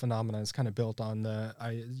social phenomena is kind of built on the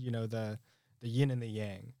yin and the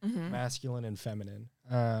yang, masculine and feminine.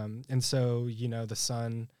 And so, the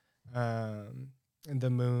sun, and the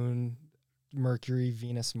moon, Mercury,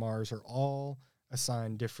 Venus, Mars are all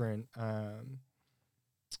assigned different,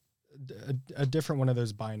 a different one of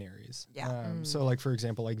those binaries. Yeah. So like, for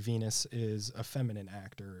example, like Venus is a feminine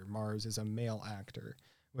actor, Mars is a male actor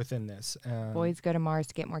within this. Boys go to Mars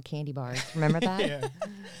to get more candy bars. Remember that? Yeah.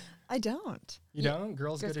 I don't. You don't?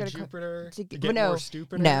 Girls go to Jupiter to get no, more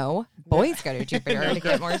stupider? No, boys go to Jupiter to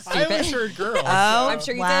get more I stupid. always heard girls. Oh, I'm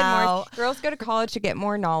sure you did. wow. More. Girls go to college to get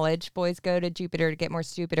more knowledge. Boys go to Jupiter to get more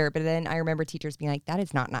stupider. But then I remember teachers being like, that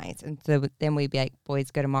is not nice. And so then we'd be like, boys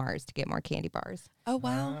go to Mars to get more candy bars. Oh,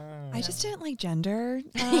 wow. I just didn't like gender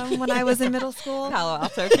when I was in middle school. Palo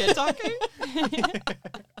Alto kid talking.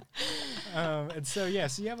 And so, yeah,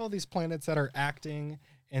 so you have all these planets that are acting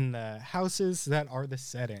in the houses that are the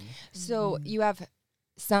setting. So you have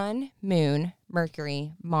Sun, Moon,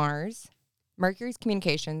 Mercury, Mars. Mercury's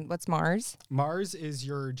communication. What's Mars? Mars is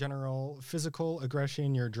your general physical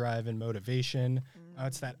aggression, your drive and motivation.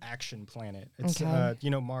 It's that action planet. It's Okay.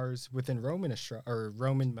 Mars within Roman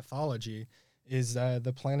mythology is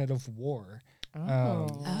the planet of war.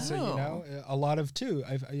 So a lot of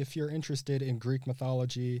if you're interested in Greek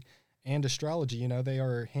mythology and astrology, they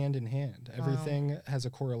are hand in hand. Everything has a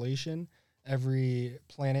correlation. every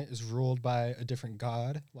planet is ruled by a different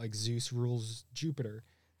god, like Zeus rules Jupiter,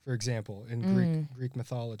 for example, in Greek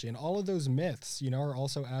mythology. And all of those myths, are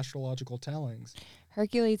also astrological tellings.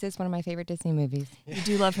 Hercules is one of my favorite Disney movies. You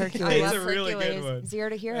do love Hercules. It's a really good one. Zero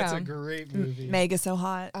to Hero. That's a great movie. Meg is so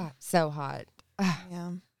hot. Oh, so hot.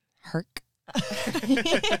 Yeah. Herc.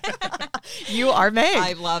 You are Meg.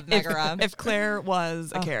 I love Megara. If Claire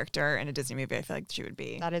was a character in a Disney movie, I feel like she would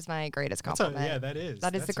be. That is my greatest compliment. That is.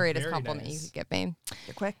 That is the greatest very compliment nice. you could give me.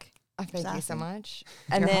 You're quick. Oh, thank you so Sassy. much.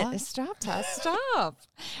 And You're then hot. stop, Tess, stop.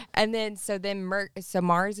 And then so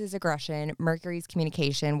Mars is aggression, Mercury's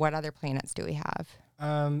communication. What other planets do we have?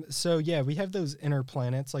 We have those inner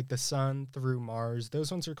planets like the sun through Mars.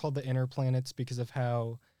 Those ones are called the inner planets because of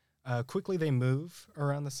how quickly they move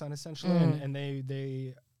around the sun, essentially, and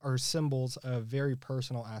they are symbols of very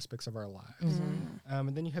personal aspects of our lives.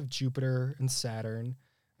 And then you have Jupiter and Saturn.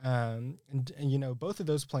 And both of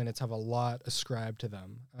those planets have a lot ascribed to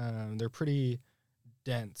them. They're pretty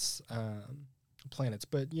dense planets,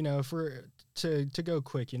 but if we're to go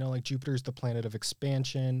quick, like Jupiter's the planet of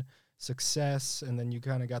expansion, success, and then you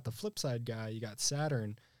kind of got the flip side guy. You got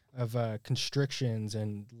Saturn of constrictions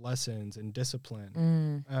and lessons and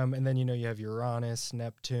discipline. And then you have Uranus,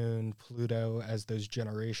 Neptune, Pluto as those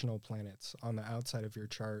generational planets on the outside of your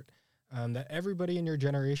chart that everybody in your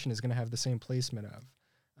generation is going to have the same placement of.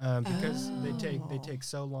 Because they take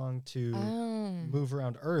so long to move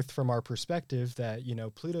around Earth from our perspective that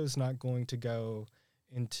Pluto's not going to go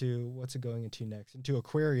into what's it going into next? Into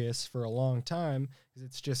Aquarius for a long time because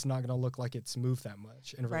it's just not going to look like it's moved that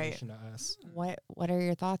much in relation to us. What are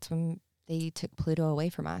your thoughts when they took Pluto away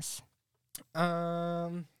from us? I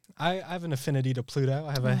have an affinity to Pluto.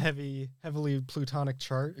 I have a heavily Plutonic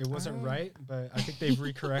chart. It wasn't right, but I think they've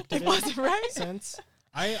recorrected it. wasn't right since.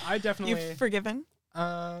 I definitely You've forgiven.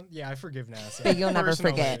 Yeah, I forgive NASA. But you'll never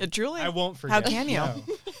Personally. forget. Truly. I won't forget. How can you?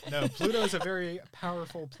 No, Pluto is a very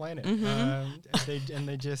powerful planet.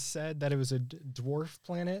 They just said that it was a dwarf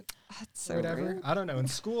planet. That's or whatever. I don't know. In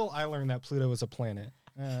school, I learned that Pluto was a planet.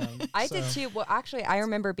 I did too. Well, actually, I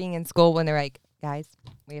remember being in school when they're like, guys,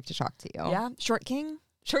 we have to talk to you. Yeah. Short King.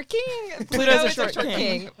 Short King. Pluto's a is short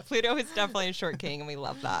king. Pluto is definitely a short king, and we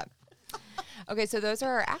love that. Okay, so those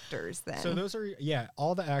are our actors then. So those are,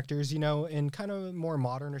 all the actors, in kind of more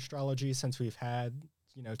modern astrology, since we've had,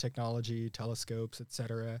 technology, telescopes,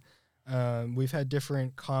 etc. We've had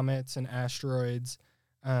different comets and asteroids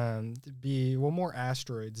more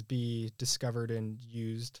asteroids be discovered and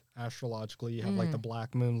used astrologically. You have like the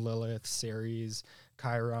Black Moon, Lilith, Ceres,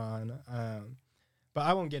 Chiron. But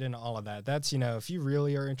I won't get into all of that. That's, if you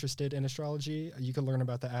really are interested in astrology, you can learn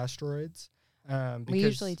about the asteroids. We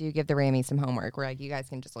usually do give the Rammies some homework where you guys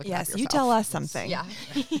can just look it up Yes, yourself. you tell us something. Yeah.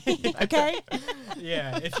 Okay.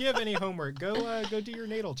 Yeah, if you have any homework, go do your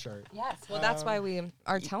natal chart. Yes. Well, that's why we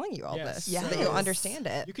are telling you all yes. this, Yes. so that you'll understand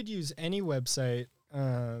it. You could use any website.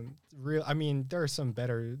 There are some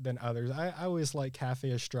better than others. I always like Cafe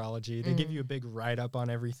Astrology. They give you a big write-up on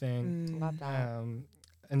everything. Love that.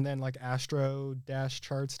 And then like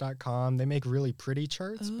astro-charts.com, they make really pretty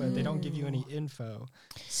charts, but they don't give you any info.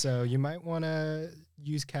 So you might want to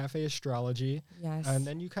use Cafe Astrology. Yes. And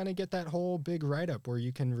then you kind of get that whole big write-up where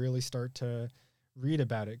you can really start to read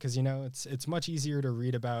about it. Because, it's much easier to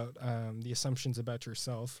read about the assumptions about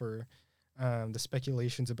yourself or the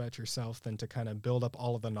speculations about yourself than to kind of build up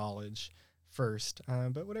all of the knowledge first.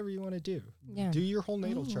 But whatever you want to do. Yeah. Do your whole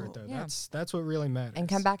natal chart, though. Yeah. That's what really matters. And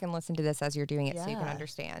come back and listen to this as you're doing it so you can Yeah.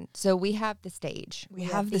 understand. So we have the stage. We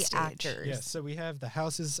have the stage. actors. Yes, so we have the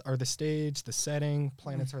houses are the stage, the setting,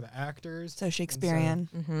 planets are the actors. So Shakespearean.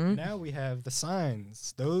 Now we have the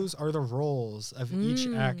signs. Those are the roles of each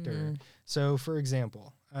actor. So, for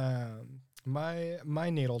example, my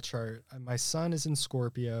natal chart, my sun is in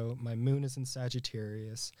Scorpio, my moon is in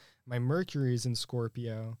Sagittarius, my Mercury is in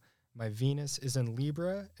Scorpio, my Venus is in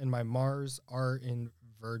Libra, and my Mars are in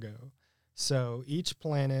Virgo. So each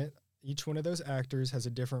planet, each one of those actors has a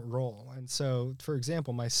different role. And so, for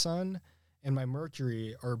example, my sun and my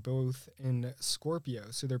Mercury are both in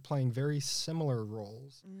Scorpio. So they're playing very similar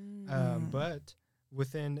roles. But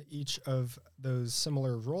within each of those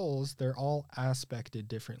similar roles, they're all aspected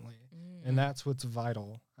differently. And that's what's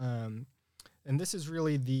vital. And this is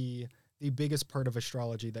really the biggest part of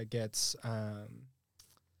astrology that gets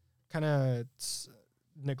kind of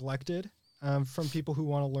neglected from people who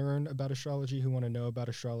want to learn about astrology, who want to know about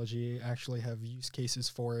astrology, actually have use cases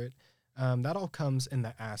for it. That all comes in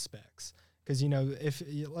the aspects. Because, if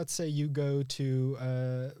let's say you go to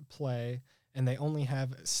a play and they only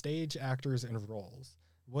have stage actors and roles,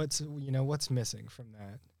 what's missing from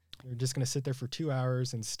that? You're just going to sit there for 2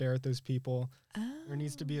 hours and stare at those people. There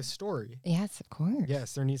needs to be a story. Yes, of course.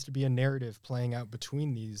 Yes, there needs to be a narrative playing out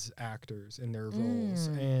between these actors and their roles.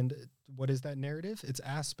 And what is that narrative? It's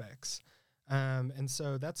aspects. And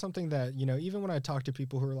so that's something that, you know, even when I talk to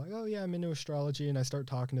people who are like, oh yeah, I'm into astrology, and I start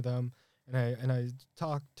talking to them and I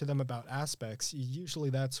talk to them about aspects, usually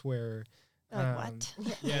that's where what?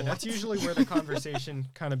 Yeah, that's usually where the conversation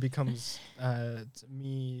kind of becomes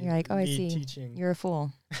me. You're like, oh, I me see. Teaching. You're a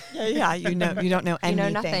fool. Yeah, you don't know You anything. know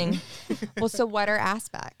nothing. Well, so what are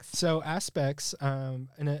aspects? So aspects,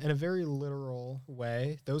 in a very literal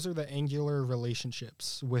way, those are the angular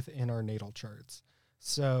relationships within our natal charts.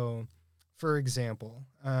 So, for example,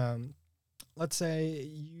 let's say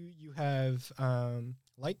you have,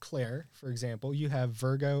 like Claire, for example, you have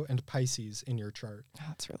Virgo and Pisces in your chart. Oh,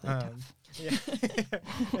 that's really tough. Yeah.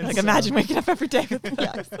 And Like so- imagine waking up every day with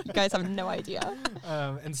Yes, you guys have no idea.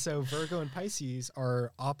 And so Virgo and Pisces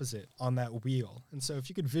are opposite on that wheel. And so if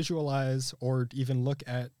you could visualize or even look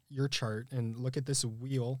at your chart and look at this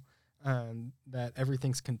wheel that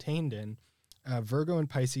everything's contained in, Virgo and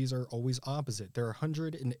Pisces are always opposite. They're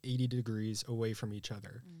 180 degrees away from each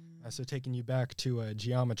other. So taking you back to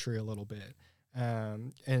geometry a little bit.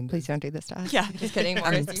 And Please don't do this to us. Yeah. Just kidding.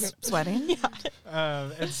 I'm Morris. sweating.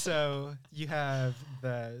 and so you have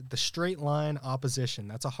the straight line opposition.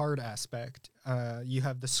 That's a hard aspect. You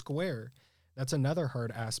have the square. That's another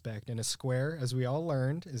hard aspect. And a square, as we all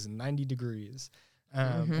learned, is 90 degrees.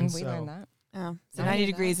 And We learned that. Oh, so I 90 knew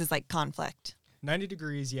that. degrees is like conflict. 90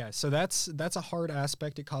 degrees, yeah. So that's a hard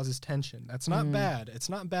aspect. It causes tension. That's not bad. It's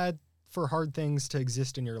not bad for hard things to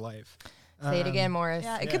exist in your life. Say it again, Morris.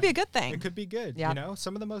 Yeah, it could be a good thing. It could be good. Yeah. You know,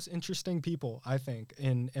 some of the most interesting people, I think,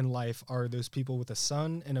 in life are those people with a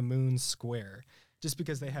sun and a moon square, just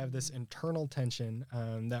because they have this internal tension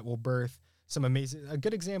that will birth some amazing. A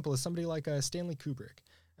good example is somebody like Stanley Kubrick.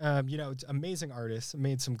 You know, it's amazing artist,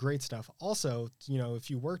 made some great stuff. Also, you know, if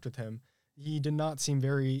you worked with him, he did not seem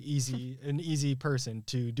an easy person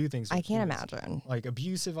to do things with. I can't He was, imagine. like,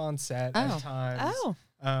 abusive on set Oh. at times. Oh.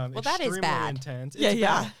 Well, that is extremely bad. Intense. Yeah, It's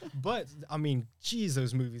yeah. bad. But I mean, geez,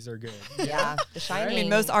 those movies are good. Yeah. The I Shining. mean,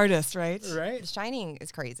 most artists, right? Right? The Shining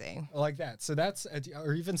is crazy. Like that. So that's,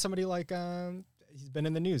 or even somebody like, he's been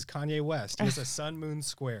in the news, Kanye West. He has a sun moon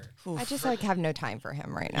square. I just like have no time for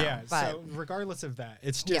him right now. Yeah. But So regardless of that,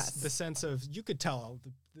 it's just Yes. the sense of, you could tell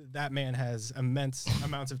that man has immense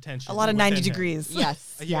amounts of tension. A lot of within 90 him. degrees.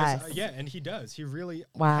 yes, He has, yes. yeah, and he does. He really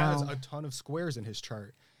Wow. has a ton of squares in his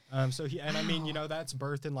chart. So he, and I mean, you know, that's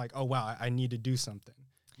birthed in like, oh wow, I need to do something.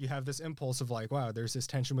 You have this impulse of like, wow, there's this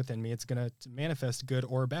tension within me. It's gonna manifest good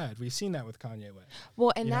or bad. We've seen that with Kanye West.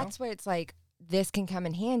 Well, and You know? that's where it's like this can come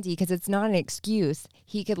in handy because it's not an excuse.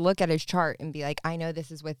 He could look at his chart and be like, I know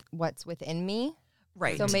this is with what's within me.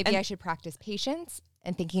 Right. So maybe And- I should practice patience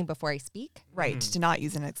and thinking before I speak. Right, to not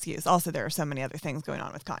use an excuse. Also, there are so many other things going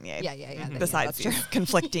on with Kanye. Yeah, yeah, yeah. Besides that's true. these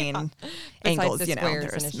conflicting angles, the you know, squares in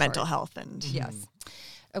there's his mental chart. health and Yes.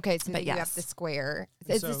 Okay, so But you have yes. the square.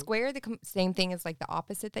 And Is the so- square the same thing as like the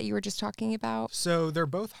opposite that you were just talking about? So they're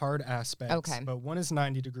both hard aspects. Okay. But one is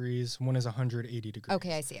 90 degrees, one is 180 degrees.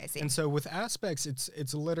 Okay, I see. And so with aspects,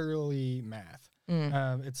 it's literally math.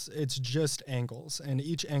 It's just angles, and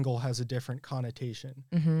each angle has a different connotation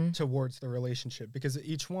towards the relationship because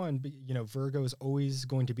each one, you know, Virgo is always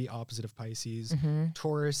going to be opposite of Pisces.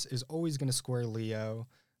 Taurus is always going to square Leo.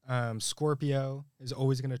 Scorpio is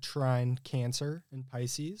always going to trine Cancer and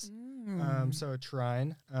Pisces. So a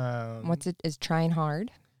trine. What's it? Is trying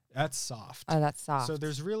hard? That's soft. Oh, that's soft. So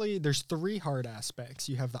there's three hard aspects.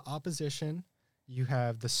 You have the opposition, you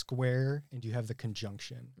have the square, and you have the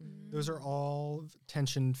conjunction. Those are all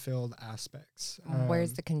tension-filled aspects.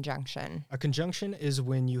 Where's the conjunction? A conjunction is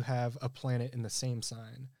when you have a planet in the same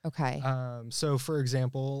sign. Okay. So, for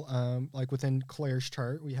example, like within Claire's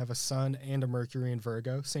chart, we have a Sun and a Mercury in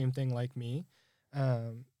Virgo. Same thing like me.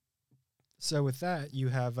 So with that, you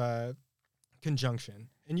have a conjunction.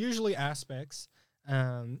 And usually aspects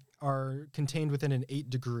are contained within an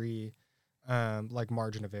 8-degree like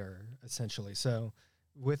margin of error, essentially. So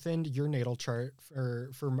within your natal chart,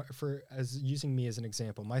 for as using me as an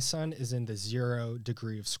example, my sun is in the 0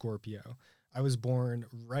 degree of Scorpio. I was born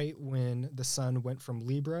right when the sun went from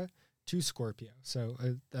Libra to Scorpio. So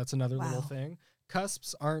that's another little Wow. thing.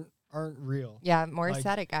 Cusps aren't real. Yeah, Morris like-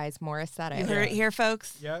 said it, guys. Morris said you it. heard it here,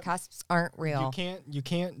 folks. Yeah. Cusps aren't real. You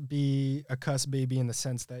can't be a cusp baby in the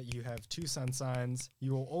sense that you have 2 sun signs.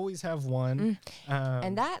 You will always have one.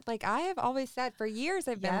 And that, like I have always said for years,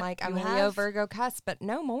 I've been Yeah, like, I'm you a Leo, have. Virgo, cusp, but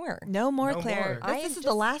no more. No more, No Claire. more. I This am is the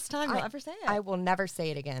just- last time you'll I- ever say it. I will never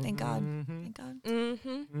say it again. Thank God. Mhm. Thank God.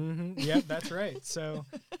 Mm-hmm. Yep, that's right. So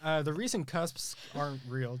The reason cusps aren't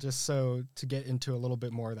real, just so to get into a little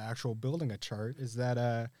bit more of the actual building a chart, is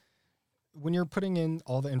that when you're putting in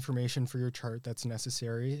all the information for your chart that's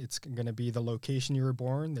necessary, it's going to be the location you were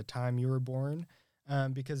born, the time you were born,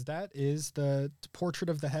 because that is the portrait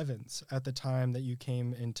of the heavens at the time that you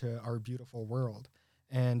came into our beautiful world.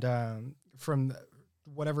 And from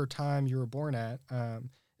whatever time you were born at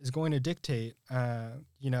is going to dictate,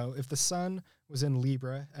 if the sun was in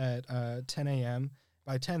Libra at 10 a.m.,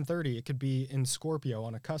 by 10:30, it could be in Scorpio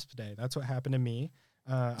on a cusp day. That's what happened to me.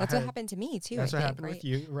 That's what happened to me too. That's I what think, happened right? with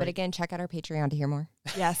you. Right. But again, check out our Patreon to hear more.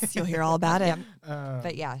 Yes, you'll hear all about it.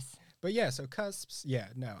 But yes. But yeah, so cusps, yeah,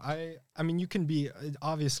 no, I mean, you can be,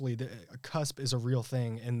 obviously, a cusp is a real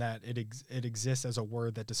thing in that it exists as a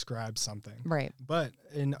word that describes something. Right. But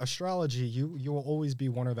in astrology, you will always be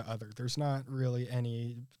one or the other. There's not really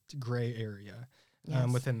any gray area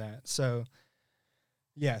within that. So,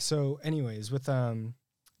 yeah, so anyways, with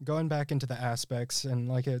going back into the aspects and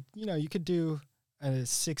you could do a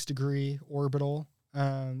 6-degree orbital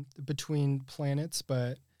between planets,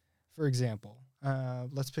 but for example,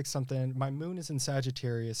 let's pick something. My moon is in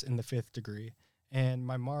Sagittarius in the 5th degree, and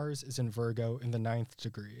my Mars is in Virgo in the 9th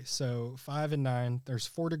degree. So 5 and 9, there's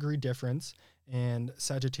 4-degree difference, and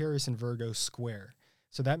Sagittarius and Virgo square.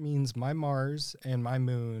 So that means my Mars and my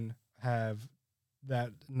moon have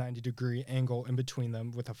that 90-degree angle in between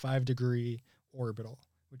them with a 5-degree orbital,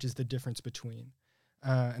 which is the difference between.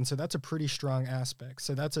 And so that's a pretty strong aspect.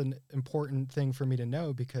 So that's an important thing for me to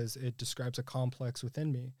know because it describes a complex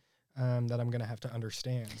within me that I'm going to have to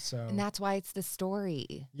understand. So, And that's why it's the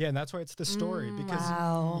story. yeah, and that's why it's the story because,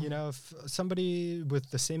 wow. if somebody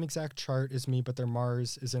with the same exact chart as me, but their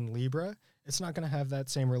Mars is in Libra, it's not going to have that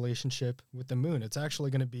same relationship with the moon. It's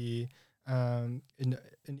actually going to be an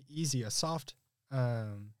easy, a soft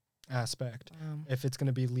aspect if it's going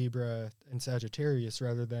to be Libra and Sagittarius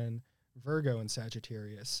rather than Virgo and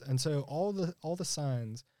Sagittarius. And so all the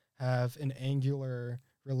signs have an angular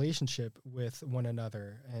relationship with one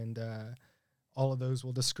another, and all of those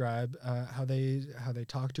will describe how they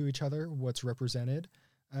talk to each other, what's represented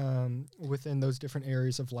within those different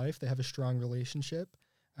areas of life. They have a strong relationship,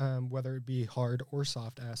 whether it be hard or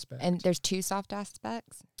soft aspect. And there's 2 soft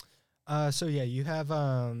aspects. So yeah, you have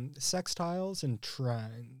sextiles and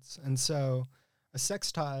trines. And so a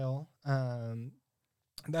sextile,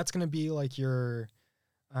 that's going to be like your,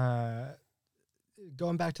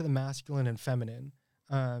 going back to the masculine and feminine.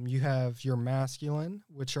 You have your masculine,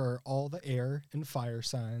 which are all the air and fire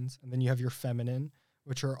signs. And then you have your feminine,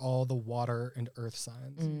 which are all the water and earth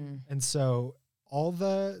signs. And so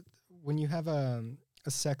when you have a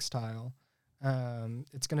sextile,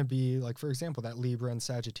 it's going to be like, for example, that Libra and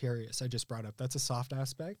Sagittarius I just brought up. That's a soft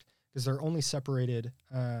aspect because they're only separated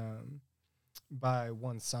by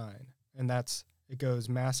one sign. And it goes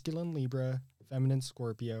masculine Libra, feminine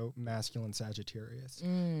Scorpio, masculine Sagittarius.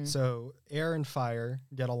 So air and fire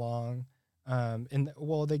get along.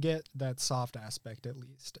 They get that soft aspect at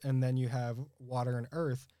least. And then you have water and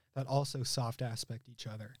earth that also soft aspect each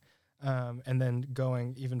other. And then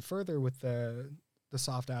going even further with the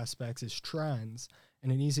soft aspects is trines.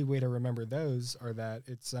 And an easy way to remember those are that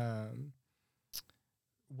it's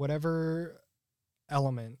whatever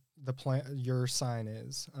element your sign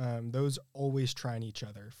is, those always trine each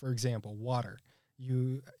other. For example, water.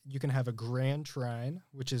 You can have a grand trine,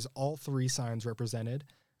 which is all 3 signs represented.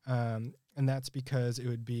 And that's because it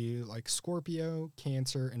would be like Scorpio,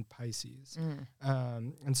 Cancer, and Pisces.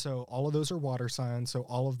 And so all of those are water signs. So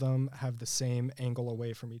all of them have the same angle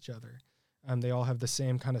away from each other. They all have the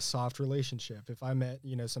same kind of soft relationship. If I met,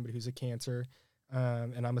 somebody who's a Cancer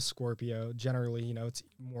and I'm a Scorpio, generally, it's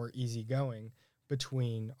more easygoing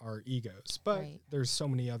between our egos. But there's so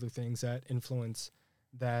many other things that influence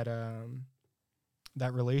that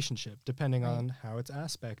that relationship depending on how it's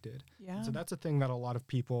aspected. Yeah. So that's a thing that a lot of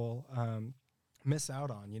people miss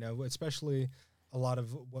out on, especially a lot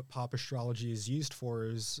of what pop astrology is used for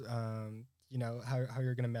is how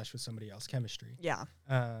you're going to mesh with somebody else, chemistry. Yeah.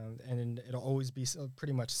 And it'll always be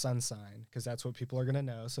pretty much sun sign because that's what people are going to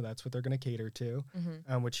know. So that's what they're going to cater to,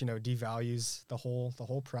 which, devalues the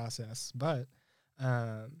whole process. But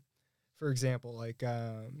for example, like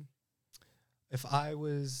if I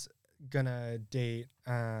was going to date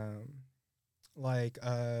like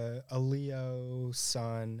a Leo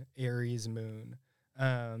sun, Aries moon,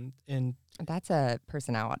 and that's a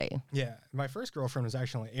personality. Yeah, my first girlfriend was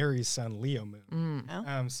actually Aries sun, Leo moon.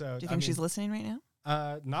 Oh. So do you think she's listening right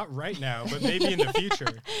now? Not right now, but maybe in the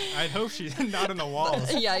future. I hope she's not on the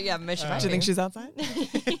walls. Yeah. Do you think she's outside?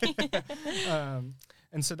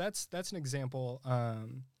 And so that's an example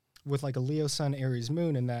with like a Leo sun, Aries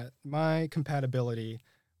moon, in that my compatibility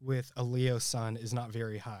with a Leo sun is not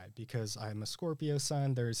very high because I'm a Scorpio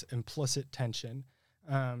sun. There's implicit tension.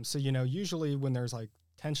 So, usually when there's like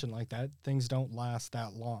tension like that, things don't last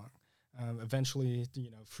that long. Eventually,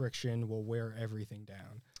 friction will wear everything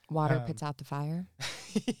down. Water puts out the fire.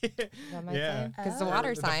 Because the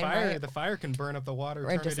water sign, right? The fire can burn up the water, Or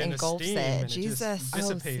turn just it into engulfs steam, it. and Jesus. it just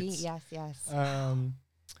dissipates. Yes.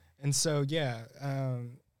 And so,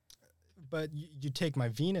 but you take my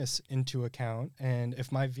Venus into account, and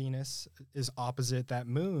if my Venus is opposite that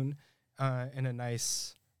moon in a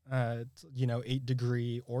nice,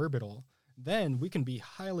 8-degree orbital, then we can be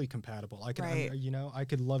highly compatible. I can, Right. I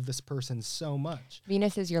could love this person so much.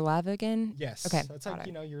 Venus is your love again? Yes. Okay, That's got like,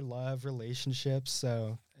 it. your love, relationships.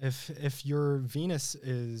 So if your Venus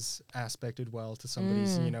is aspected well to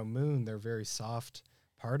somebody's, moon, they're very soft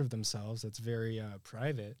part of themselves. That's very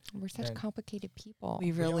private. We're such And- complicated people.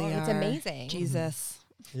 We really are. are. It's amazing. Jesus.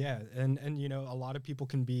 Yeah. And, a lot of people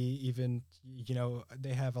can be even,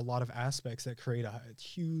 they have a lot of aspects that create a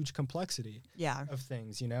huge complexity Yeah. of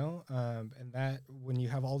things, and that when you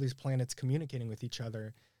have all these planets communicating with each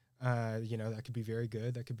other, that could be very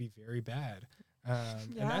good. That could be very bad.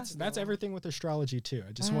 And that's everything with astrology too.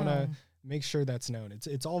 I just want to make sure that's known.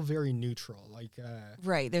 It's all very neutral. Like,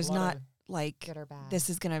 Right. There's a lot not of- like Good or bad. this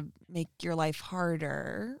is going to make your life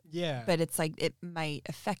harder, yeah. but it's like it might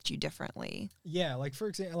affect you differently. Yeah, like for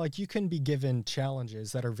example, like you can be given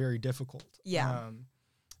challenges that are very difficult. Yeah.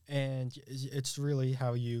 And it's really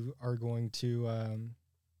how you are going to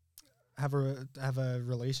have a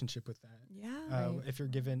relationship with that. Yeah. Right.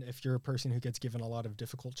 If you're a person who gets given a lot of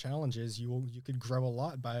difficult challenges, you could grow a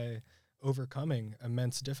lot by overcoming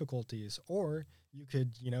immense difficulties, or you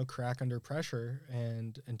could crack under pressure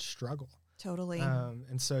and struggle. Totally.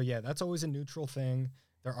 And so, that's always a neutral thing.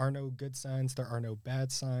 There are no good signs. There are no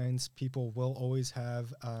bad signs. People will always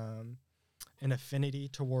have an affinity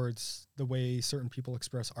towards the way certain people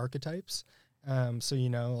express archetypes. So,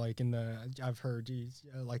 like I've heard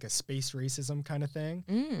like a space racism kind of thing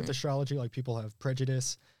with astrology, like people have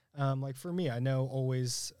prejudice. Like for me, I know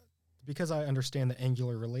always, because I understand the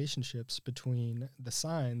angular relationships between the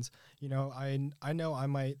signs, I know I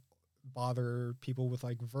might bother people with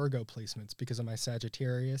like Virgo placements because of my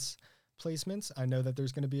Sagittarius placements. I know that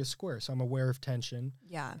there's going to be a square, so I'm aware of tension.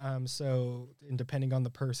 yeah. So, and depending on the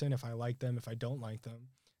person, if I like them, if I don't like them,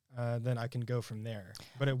 then I can go from there.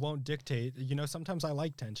 But it won't dictate. Sometimes I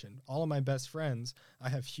like tension. All of my best friends, I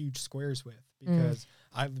have huge squares with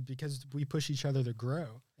because we push each other to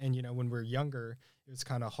grow. And when we're younger, it's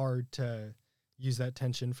kind of hard to use that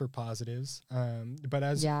tension for positives. But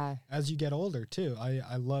as you get older too,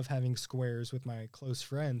 I love having squares with my close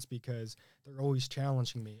friends because they're always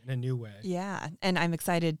challenging me in a new way. Yeah. And I'm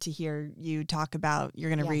excited to hear you talk about, you're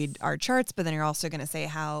going to read our charts, but then you're also going to say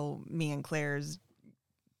how me and Claire's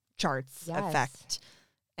charts affect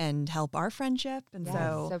and help our friendship. And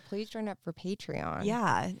so please join up for Patreon.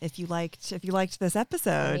 yeah, if you liked this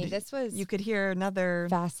episode, this was you could hear another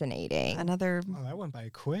fascinating. Oh, that went by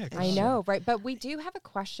quick. I know, right? But we do have a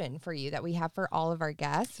question for you that we have for all of our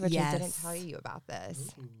guests, which I didn't Yes. tell you about this.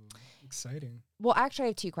 Ooh, exciting. Well, actually, I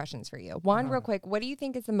have two questions for you. One, real quick, what do you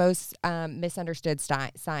think is the most misunderstood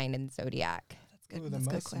sign in the zodiac? That's good. Ooh, the That's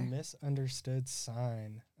good, most Claire. misunderstood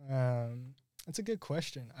sign. That's a good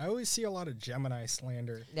question. I always see a lot of Gemini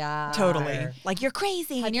slander. Yeah, Totally. Like you're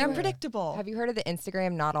crazy and you're you- unpredictable. Have you heard of the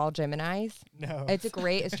Instagram Not All Geminis? No. It's a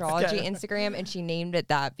great astrology Instagram, and she named it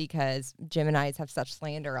that because Geminis have such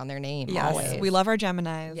slander on their name. Yes, always. we love our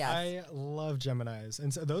Geminis. Yeah. I love Geminis.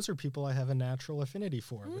 And so those are people I have a natural affinity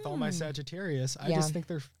for. With all my Sagittarius, I Yeah. just think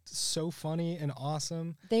they're so funny and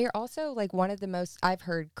awesome. They are also like one of the most, I've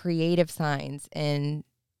heard, creative signs. And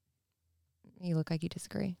you look like you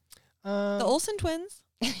disagree. The Olsen twins.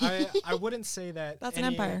 I wouldn't say that That's an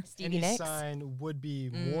any, empire. Stevie any Nicks? sign would be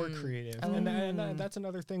more creative. And that's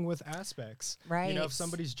another thing with aspects. Right. If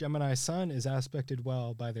somebody's Gemini sun is aspected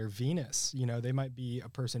well by their Venus, they might be a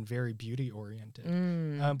person very beauty oriented.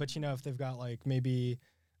 But if they've got like maybe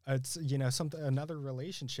it's another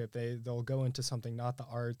relationship, they'll go into something not the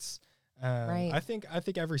arts. Right. I think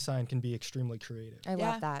every sign can be extremely creative. I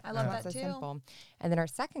love that. I love that so too. simple. And then our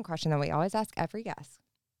second question that we always ask every guest,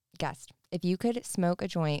 if you could smoke a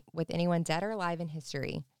joint with anyone dead or alive in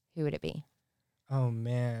history, who would it be? Oh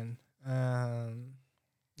man,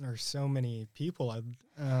 there's so many people.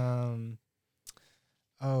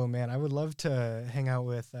 Oh man, I would love to hang out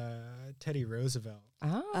with Teddy Roosevelt.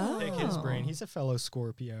 Oh. Pick his brain. He's a fellow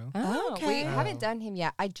Scorpio. Oh, Okay. we haven't done him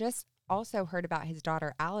yet. I just also heard about his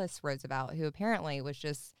daughter, Alice Roosevelt, who apparently was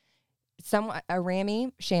just a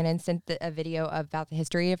Rammy, Shannon sent a video about the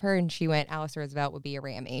history of her, and she went, Alice Roosevelt would be a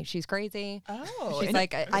Rammy. She's crazy. Oh, She's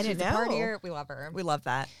like, I didn't know. A partier. We love her. We love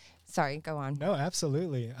that. Sorry, go on. No,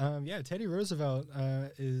 absolutely. Yeah, Teddy Roosevelt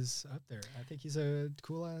is up there. I think he's a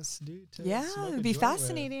cool ass dude. To Yeah, smoke it'd a be joint with.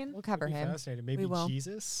 fascinating. We'll cover him. Fascinating. Maybe We will.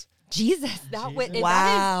 Jesus. Jesus, that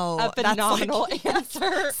Wow, that is a that's phenomenal like-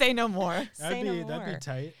 answer. Say no more. Say no That'd more. be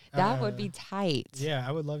tight. That would be tight. Yeah,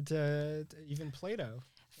 I would love to even Plato.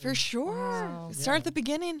 For sure. Wow. Start at the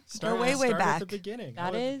beginning. Go way Start back. at the beginning.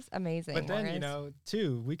 That is amazing. But then, Morris.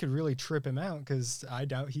 too, we could really trip him out because I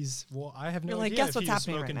doubt he's. Well, I have no You're like, idea guess if what's he was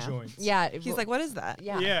happening right smoking now. joints. Yeah. He's like, what is that?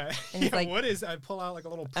 yeah. Yeah. And he's like- what is? I pull out like a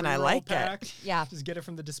little And I pre-roll like it. pack. Yeah. Just get it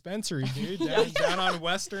from the dispensary, dude. Down on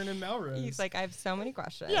Western and Melrose. He's like, I have so many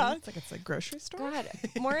questions. It's a grocery store. God,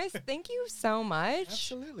 Morris, thank you so much.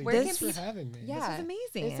 absolutely. Where Thanks can for pe- having me. Yeah. This is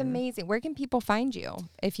amazing. It's amazing. Where can people find you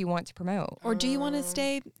if you want to promote Or do you want to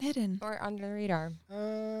stay hidden? or under the radar?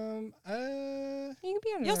 Um. You can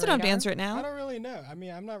be under You also the don't radar. answer it I now. don't really know. I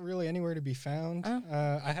mean, I'm not really anywhere to be found. Oh.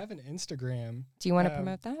 I have an Instagram. Do you want to Um,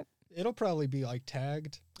 promote that? It'll probably be like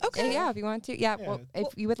tagged. Okay. Yeah, if you want to. Yeah. Yeah. Well, if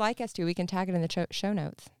you would like us to, we can tag it in the show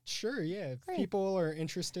notes. Sure. Yeah. If Great. people are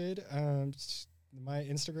interested, my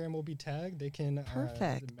Instagram will be tagged. They can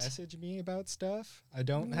Perfect. message me about stuff. I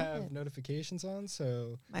don't have notifications on,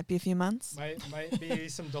 so Might be a few months. might be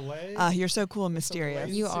some delay. You're so cool and mysterious.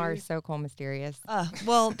 delay. You See? are so cool, mysterious.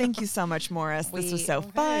 Well, thank you so much, Morris. This was so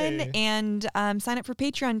fun. Hey. And sign up for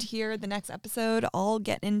Patreon to hear the next episode. I'll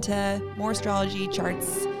get into more astrology,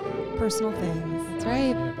 charts, personal things. That's right.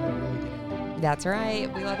 Yeah, about to really get in. That's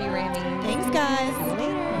right. We love you, Randy. Thanks, guys. See you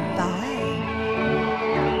later. Bye.